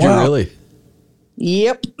 Oh, did you really?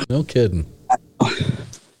 Yep. No kidding.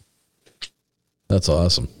 That's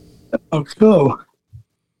awesome. Oh, cool.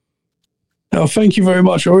 Oh, thank you very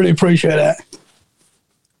much. I really appreciate that.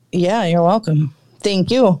 Yeah, you're welcome. Thank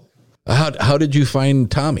you. How did you find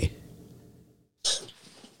Tommy?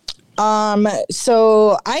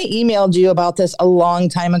 So I emailed you about this a long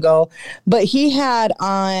time ago, but he had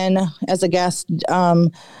on as a guest,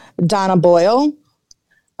 Donna Boyle.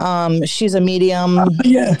 She's a medium.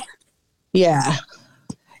 Yeah. Yeah.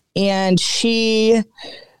 And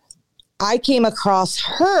I came across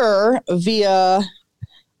her via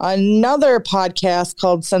another podcast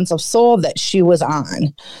called Sense of Soul that she was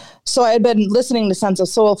on. So I had been listening to Sense of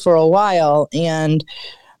Soul for a while, and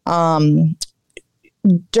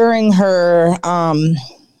during her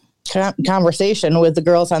conversation with the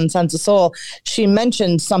girls on Sense of Soul, she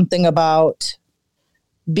mentioned something about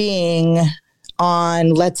being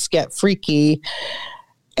on Let's Get Freaky,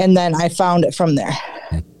 and then I found it from there.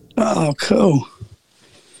 Oh, cool.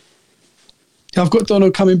 I've got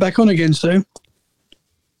Donald coming back on again soon.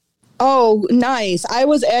 Oh, nice. I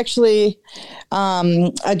was actually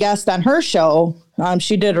a guest on her show.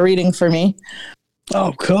 She did a reading for me.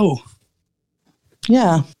 Oh, cool.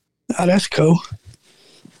 Yeah. Oh, that's cool.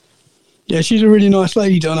 Yeah, she's a really nice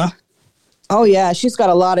lady, Donna. Oh, yeah. She's got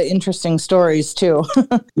a lot of interesting stories, too.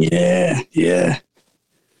 Yeah. Yeah,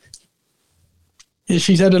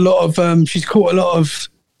 she's had a lot of, she's caught a lot of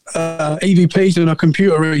EVPs on her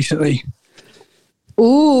computer recently.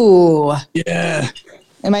 Ooh. Yeah.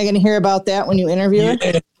 Am I going to hear about that when you interview her?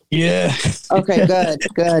 Yeah. Okay,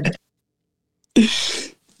 good.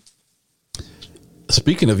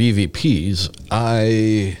 Speaking of EVPs,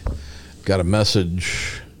 I got a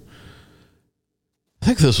message. I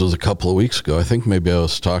think this was a couple of weeks ago. I think maybe I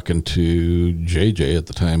was talking to JJ at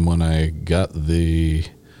the time when I got the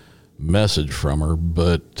message from her.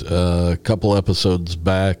 But a couple episodes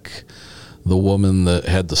back, the woman that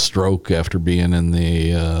had the stroke after being in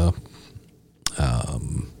the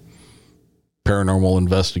paranormal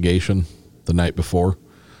investigation the night before.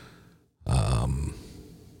 God,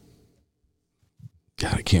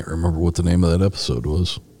 I can't remember what the name of that episode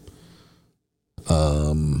was.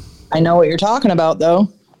 I know what you're talking about,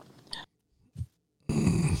 though.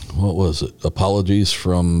 What was it? Apologies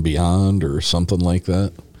from Beyond or something like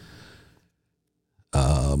that?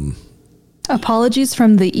 Apologies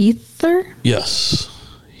from the Ether? Yes.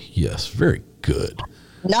 Very good.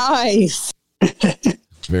 Nice.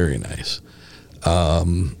 Very nice.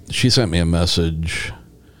 She sent me a message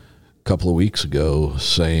a couple of weeks ago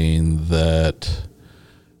saying that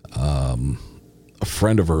a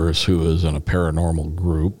friend of hers who is in a paranormal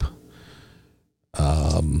group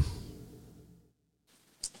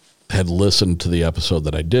had listened to the episode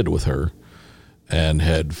that I did with her and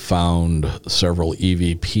had found several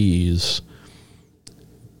EVPs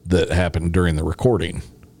that happened during the recording.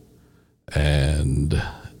 And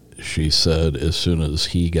she said as soon as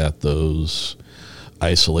he got those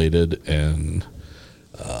isolated and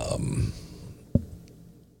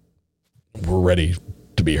were ready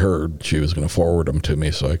to be heard, she was going to forward them to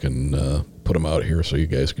me so I can put them out here so you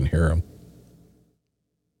guys can hear them.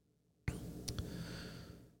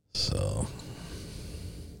 So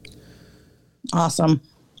awesome.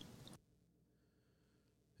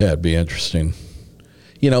 Yeah, it'd be interesting.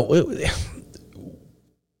 You know,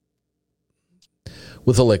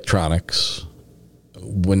 with electronics,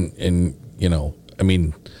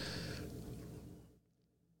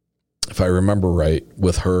 if I remember right,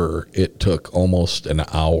 with her, it took almost an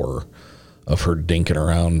hour of her dinking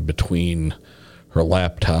around between her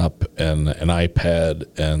laptop and an iPad,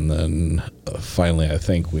 and then finally I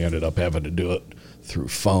think we ended up having to do it through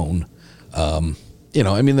phone.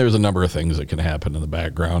 There's a number of things that can happen in the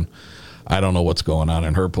background. I don't know what's going on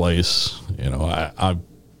in her place. I'm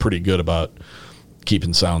pretty good about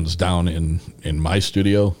keeping sounds down in my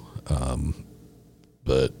studio.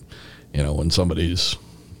 But when somebody's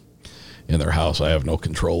in their house, I have no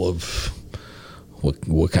control of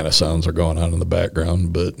what kind of sounds are going on in the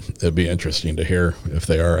background, but it'd be interesting to hear if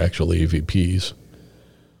they are actually EVPs.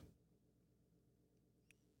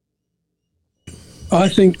 I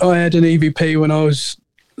think I had an EVP when I was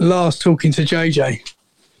last talking to JJ.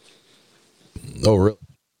 Oh, really?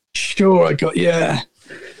 Sure, I got, yeah.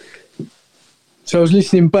 So I was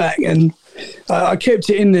listening back and I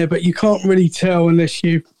kept it in there, but you can't really tell unless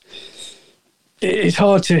it's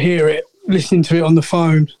hard to hear it, listening to it on the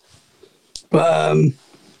phone. But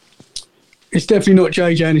it's definitely not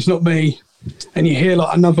JJ and it's not me. And you hear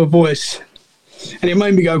like another voice. And it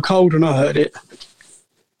made me go cold when I heard it.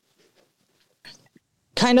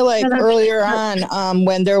 Kind of like earlier on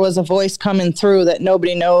when there was a voice coming through that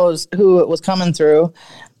nobody knows who it was coming through.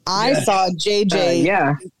 I saw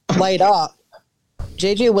JJ light up.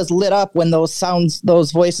 JJ was lit up when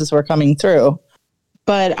those voices were coming through.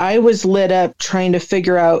 But I was lit up trying to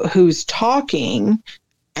figure out who's talking.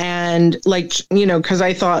 And because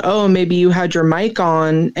I thought, oh, maybe you had your mic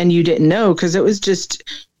on and you didn't know, because it was just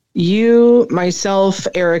you, myself,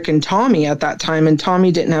 Eric, and Tommy at that time. And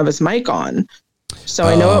Tommy didn't have his mic on. So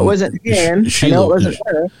I know it wasn't him. I know it wasn't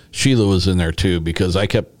her. Sheila was in there too, because I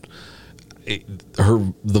kept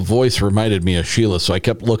the voice reminded me of Sheila, so I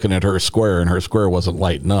kept looking at her square, and her square wasn't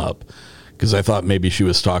lighting up because I thought maybe she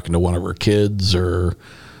was talking to one of her kids or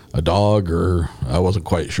a dog, or I wasn't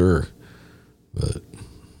quite sure. But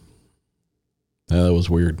yeah, that was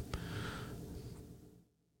weird.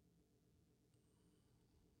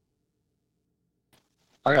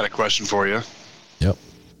 I got a question for you. Yep.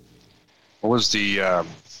 What was the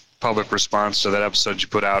public response to that episode you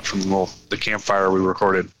put out from the campfire we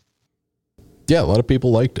recorded? Yeah, a lot of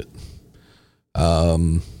people liked it.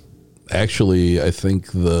 Actually, I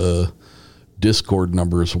think the Discord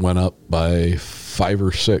numbers went up by 5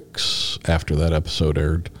 or 6 after that episode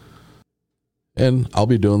aired. And I'll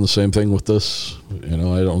be doing the same thing with this.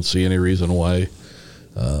 I don't see any reason why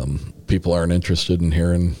people aren't interested in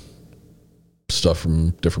hearing stuff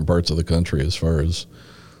from different parts of the country as far as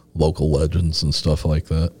local legends and stuff like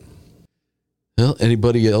that. Well,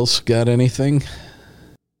 anybody else got anything?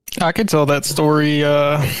 I could tell that story.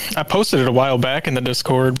 I posted it a while back in the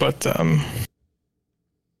Discord, but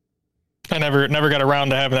I never got around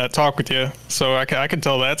to having that talk with you. So I could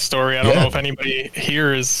tell that story. I don't know if anybody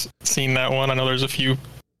here has seen that one. I know there's a few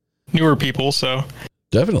newer people, so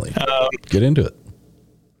definitely get into it.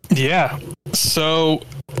 Yeah. So,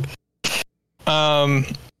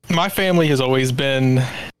 my family has always been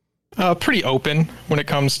pretty open when it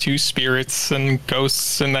comes to spirits and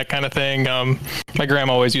ghosts and that kind of thing. My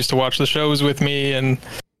grandma always used to watch the shows with me and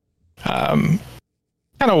kind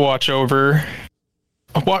of watch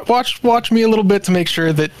me a little bit to make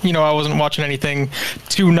sure that, you know, I wasn't watching anything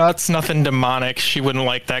too nuts, nothing demonic. She wouldn't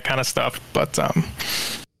like that kind of stuff. But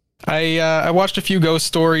I watched a few ghost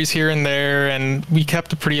stories here and there, and we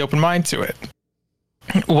kept a pretty open mind to it.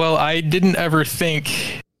 Well, I didn't ever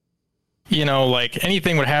think, you know, like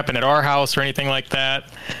anything would happen at our house or anything like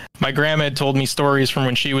that. My grandma had told me stories from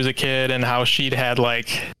when she was a kid and how she'd had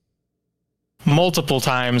like multiple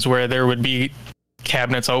times where there would be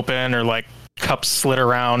cabinets open or like cups slid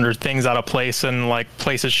around or things out of place in like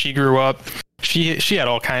places she grew up. She had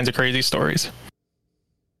all kinds of crazy stories.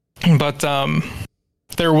 But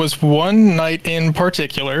there was one night in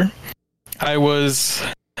particular, I was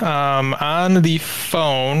on the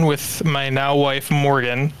phone with my now wife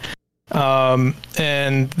Morgan,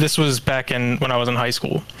 and this was back when I was in high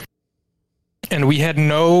school, and we hadn't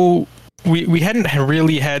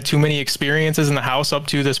really had too many experiences in the house up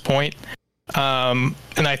to this point. And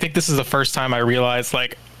I think this is the first time I realized,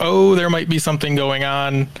 like, oh, there might be something going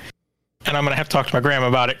on, and I'm going to have to talk to my grandma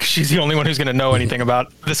about it because she's the only one who's going to know anything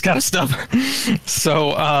about this kind of stuff.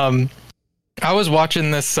 So I was watching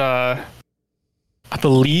this, I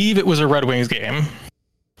believe it was a Red Wings game,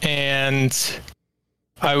 and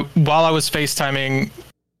while I was FaceTiming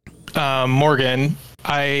Morgan,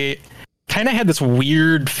 I kind of had this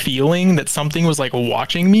weird feeling that something was like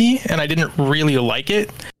watching me, and I didn't really like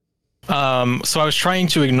it. So I was trying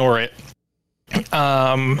to ignore it.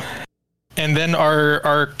 And then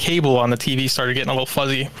our cable on the TV started getting a little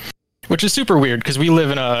fuzzy, which is super weird because we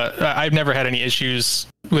live in I've never had any issues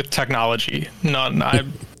with technology. None.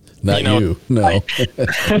 No.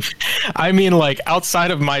 I mean, like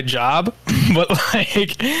outside of my job, but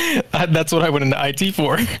like that's what I went into IT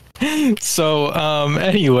for. So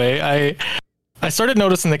anyway, I started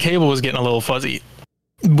noticing the cable was getting a little fuzzy,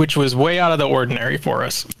 which was way out of the ordinary for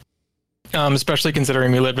us. Especially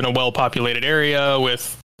considering we live in a well-populated area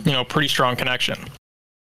with, you know, pretty strong connection.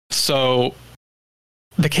 So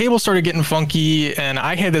the cable started getting funky, and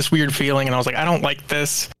I had this weird feeling, and I was like, I don't like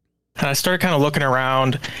this. And I started kind of looking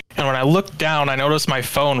around, and when I looked down, I noticed my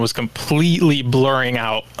phone was completely blurring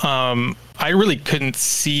out. I really couldn't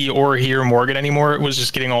see or hear Morgan anymore. It was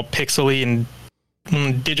just getting all pixely and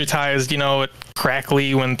digitized, you know,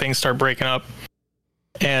 crackly when things start breaking up.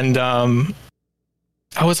 And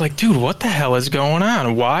I was like, dude, what the hell is going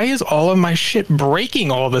on? Why is all of my shit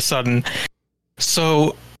breaking all of a sudden?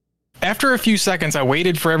 So after a few seconds, I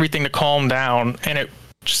waited for everything to calm down, and it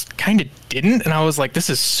just kind of didn't. And I was like, this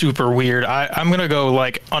is super weird. I'm going to go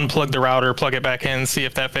like unplug the router, plug it back in, see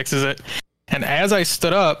if that fixes it. And as I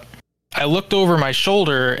stood up, I looked over my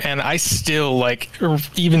shoulder, and I still, like,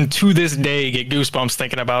 even to this day, get goosebumps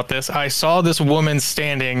thinking about this. I saw this woman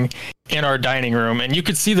standing in our dining room, and you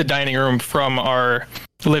could see the dining room from our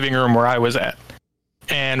living room where I was at.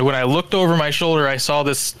 And when I looked over my shoulder, I saw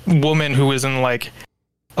this woman who was in, like,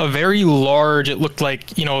 a very large, it looked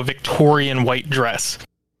like, you know, a Victorian white dress.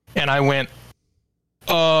 And I went,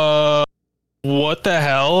 what the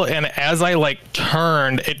hell? And as I, like,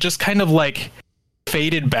 turned, it just kind of, like,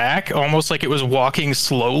 faded back, almost like it was walking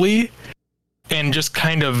slowly, and just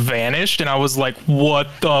kind of vanished. And I was like, what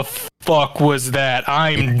the fuck was that?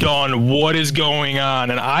 I'm done. What is going on?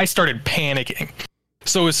 And I started panicking.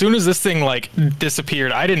 So as soon as this thing like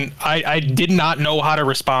disappeared, I did not know how to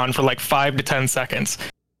respond for like 5 to 10 seconds.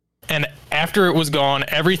 And after it was gone,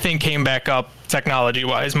 everything came back up technology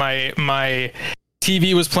wise. My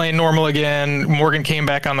TV was playing normal again. Morgan came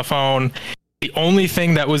back on the phone. The only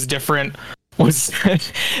thing that was different was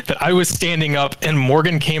that I was standing up, and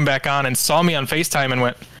Morgan came back on and saw me on FaceTime and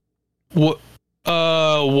went,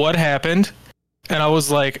 what happened? And I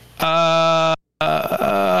was like, and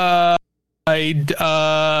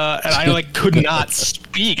I like could not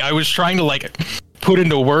speak. I was trying to like put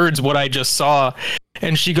into words what I just saw.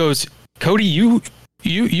 And she goes, Cody, you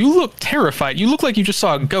look terrified. You look like you just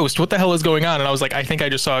saw a ghost. What the hell is going on? And I was like, I think I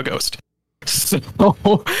just saw a ghost. So,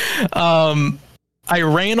 I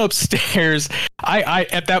ran upstairs. I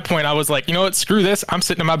at that point I was like, you know what, screw this. I'm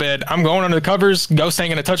sitting in my bed. I'm going under the covers. Ghost ain't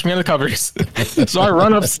gonna touch me under the covers. So I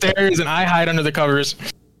run upstairs and I hide under the covers.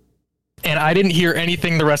 And I didn't hear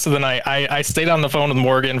anything the rest of the night. I stayed on the phone with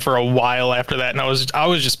Morgan for a while after that, and I was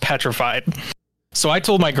just petrified. So I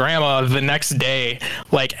told my grandma the next day,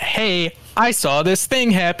 like, hey, I saw this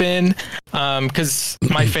thing happen. Because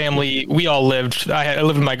my family, we all lived. I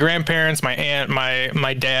lived with my grandparents, my aunt,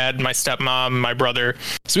 my dad, my stepmom, my brother.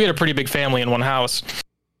 So we had a pretty big family in one house.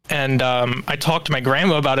 And I talked to my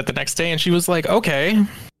grandma about it the next day, and she was like, okay,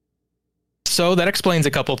 so that explains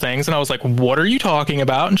a couple things. And I was like, what are you talking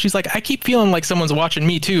about? And she's like, I keep feeling like someone's watching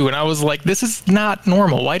me too. And I was like, this is not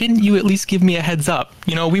normal. Why didn't you at least give me a heads up?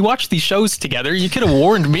 You know, we watch these shows together. You could have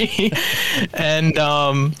warned me.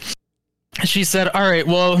 And she said, all right,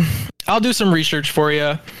 well, I'll do some research for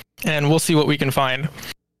you and we'll see what we can find.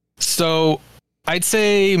 So I'd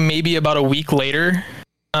say maybe about a week later,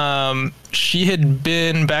 she had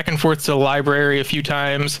been back and forth to the library a few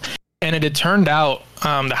times. And it had turned out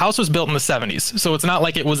the house was built in the 70s, so it's not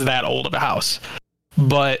like it was that old of a house.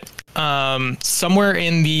 But somewhere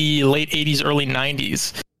in the late 80s, early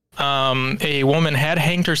 90s, a woman had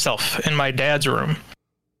hanged herself in my dad's room.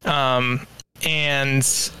 And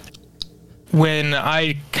when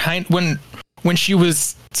she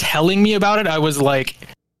was telling me about it, I was like,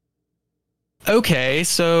 okay,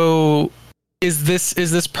 so is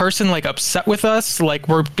this person like upset with us? Like,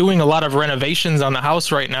 we're doing a lot of renovations on the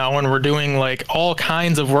house right now, and we're doing like all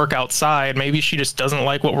kinds of work outside. Maybe she just doesn't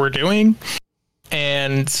like what we're doing.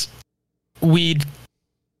 And we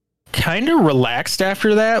kind of relaxed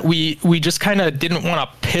after that. We just kind of didn't want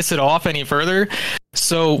to piss it off any further.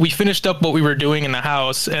 So we finished up what we were doing in the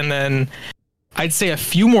house. And then I'd say a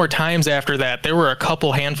few more times after that, there were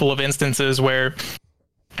a handful of instances where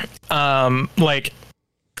like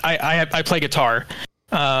I play guitar,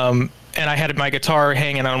 and I had my guitar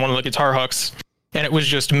hanging on one of the guitar hooks, and it was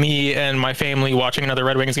just me and my family watching another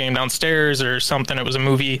Red Wings game downstairs or something. It was a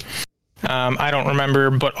movie. I don't remember,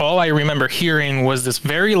 but all I remember hearing was this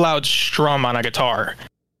very loud strum on a guitar,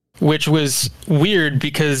 which was weird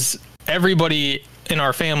because everybody in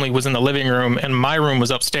our family was in the living room and my room was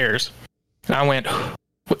upstairs. And I went,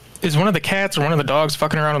 is one of the cats or one of the dogs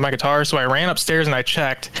fucking around with my guitar? So I ran upstairs and I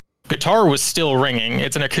checked. Guitar was still ringing.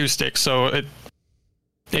 It's an acoustic, so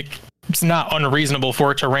it's not unreasonable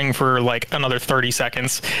for it to ring for like another 30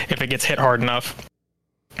 seconds if it gets hit hard enough.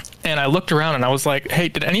 And I looked around and I was like, hey,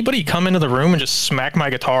 did anybody come into the room and just smack my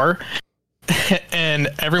guitar? And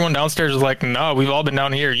everyone downstairs was like, no, we've all been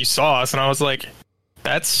down here. You saw us. And I was like,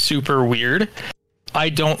 that's super weird. I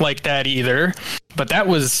don't like that either. But that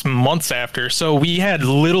was months after. So we had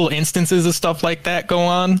little instances of stuff like that go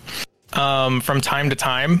on from time to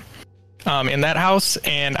time. In that house,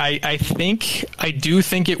 and I do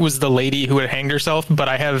think it was the lady who had hanged herself, but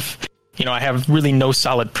I have really no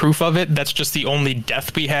solid proof of it. That's just the only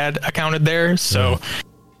death we had accounted there. So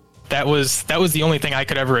that was the only thing I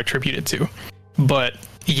could ever attribute it to. But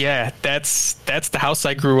yeah, that's the house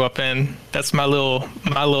I grew up in. That's my little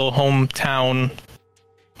hometown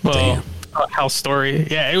house story.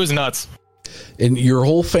 Yeah, it was nuts. And your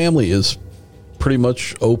whole family is pretty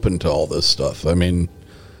much open to all this stuff. I mean,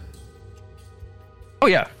 oh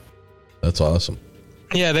yeah, that's awesome.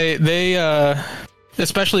 Yeah, they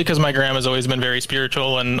especially because my grandma's always been very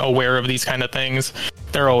spiritual and aware of these kind of things.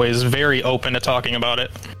 They're always very open to talking about it.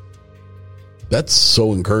 That's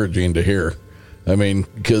so encouraging to hear. I mean,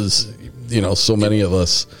 because so many of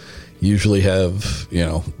us usually have,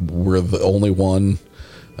 we're the only one.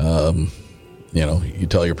 You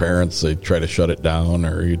tell your parents, they try to shut it down,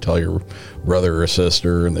 or you tell your brother or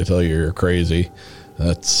sister and they tell you you're crazy.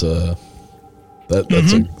 That's a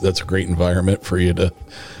great environment for you to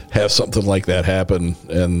have something like that happen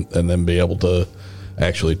and then be able to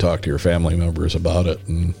actually talk to your family members about it.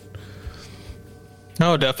 And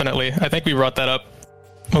oh, definitely. I think we brought that up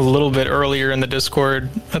a little bit earlier in the Discord,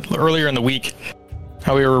 earlier in the week,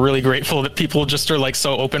 how we were really grateful that people just are like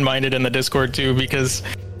so open-minded in the Discord too, because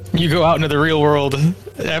you go out into the real world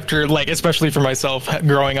after, like, especially for myself,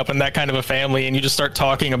 growing up in that kind of a family, and you just start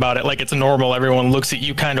talking about it like it's normal. Everyone looks at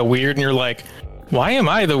you kind of weird, and you're like, why am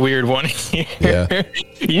I the weird one here? Yeah.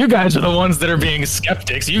 You guys are the ones that are being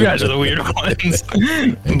skeptics. You guys are the weird ones.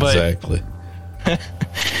 Exactly.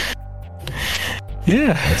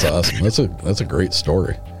 Yeah. That's awesome. That's a great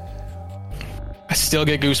story. I still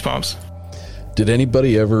get goosebumps. Did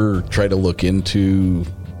anybody ever try to look into,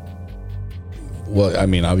 well, I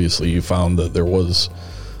mean, obviously you found that there was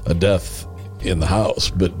a death in the house,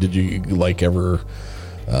 but did you ever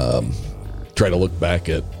try to look back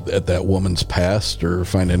at that woman's past or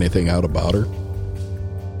find anything out about her?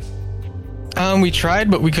 We tried,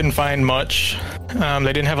 but we couldn't find much.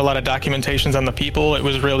 They didn't have a lot of documentations on the people. It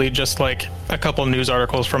was really just like a couple news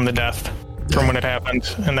articles from the death from when it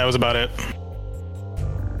happened, and that was about it.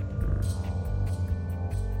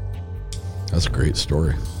 That's a great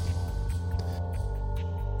story.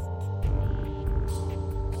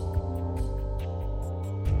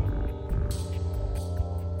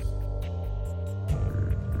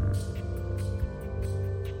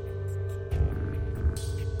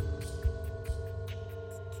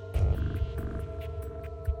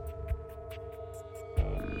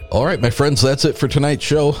 All right, my friends, that's it for tonight's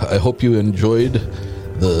show. I hope you enjoyed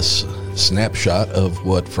this snapshot of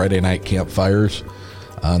what Friday night campfires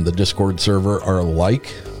on the Discord server are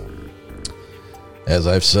like. As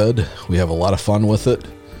I've said, we have a lot of fun with it,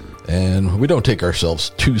 and we don't take ourselves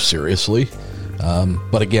too seriously.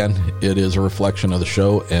 But again, it is a reflection of the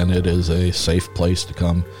show, and it is a safe place to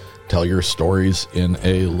come tell your stories in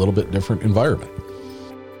a little bit different environment.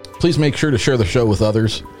 Please make sure to share the show with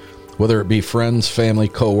others, whether it be friends, family,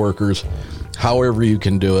 coworkers, however you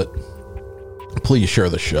can do it. Please share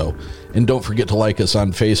the show. And don't forget to like us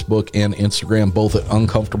on Facebook and Instagram, both at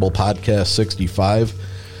Uncomfortable Podcast 65.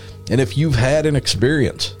 And if you've had an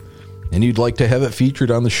experience and you'd like to have it featured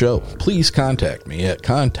on the show, please contact me at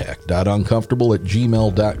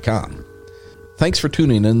contact.uncomfortable@gmail.com. Thanks for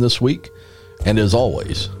tuning in this week. And as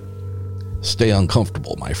always, stay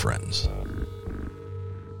uncomfortable, my friends.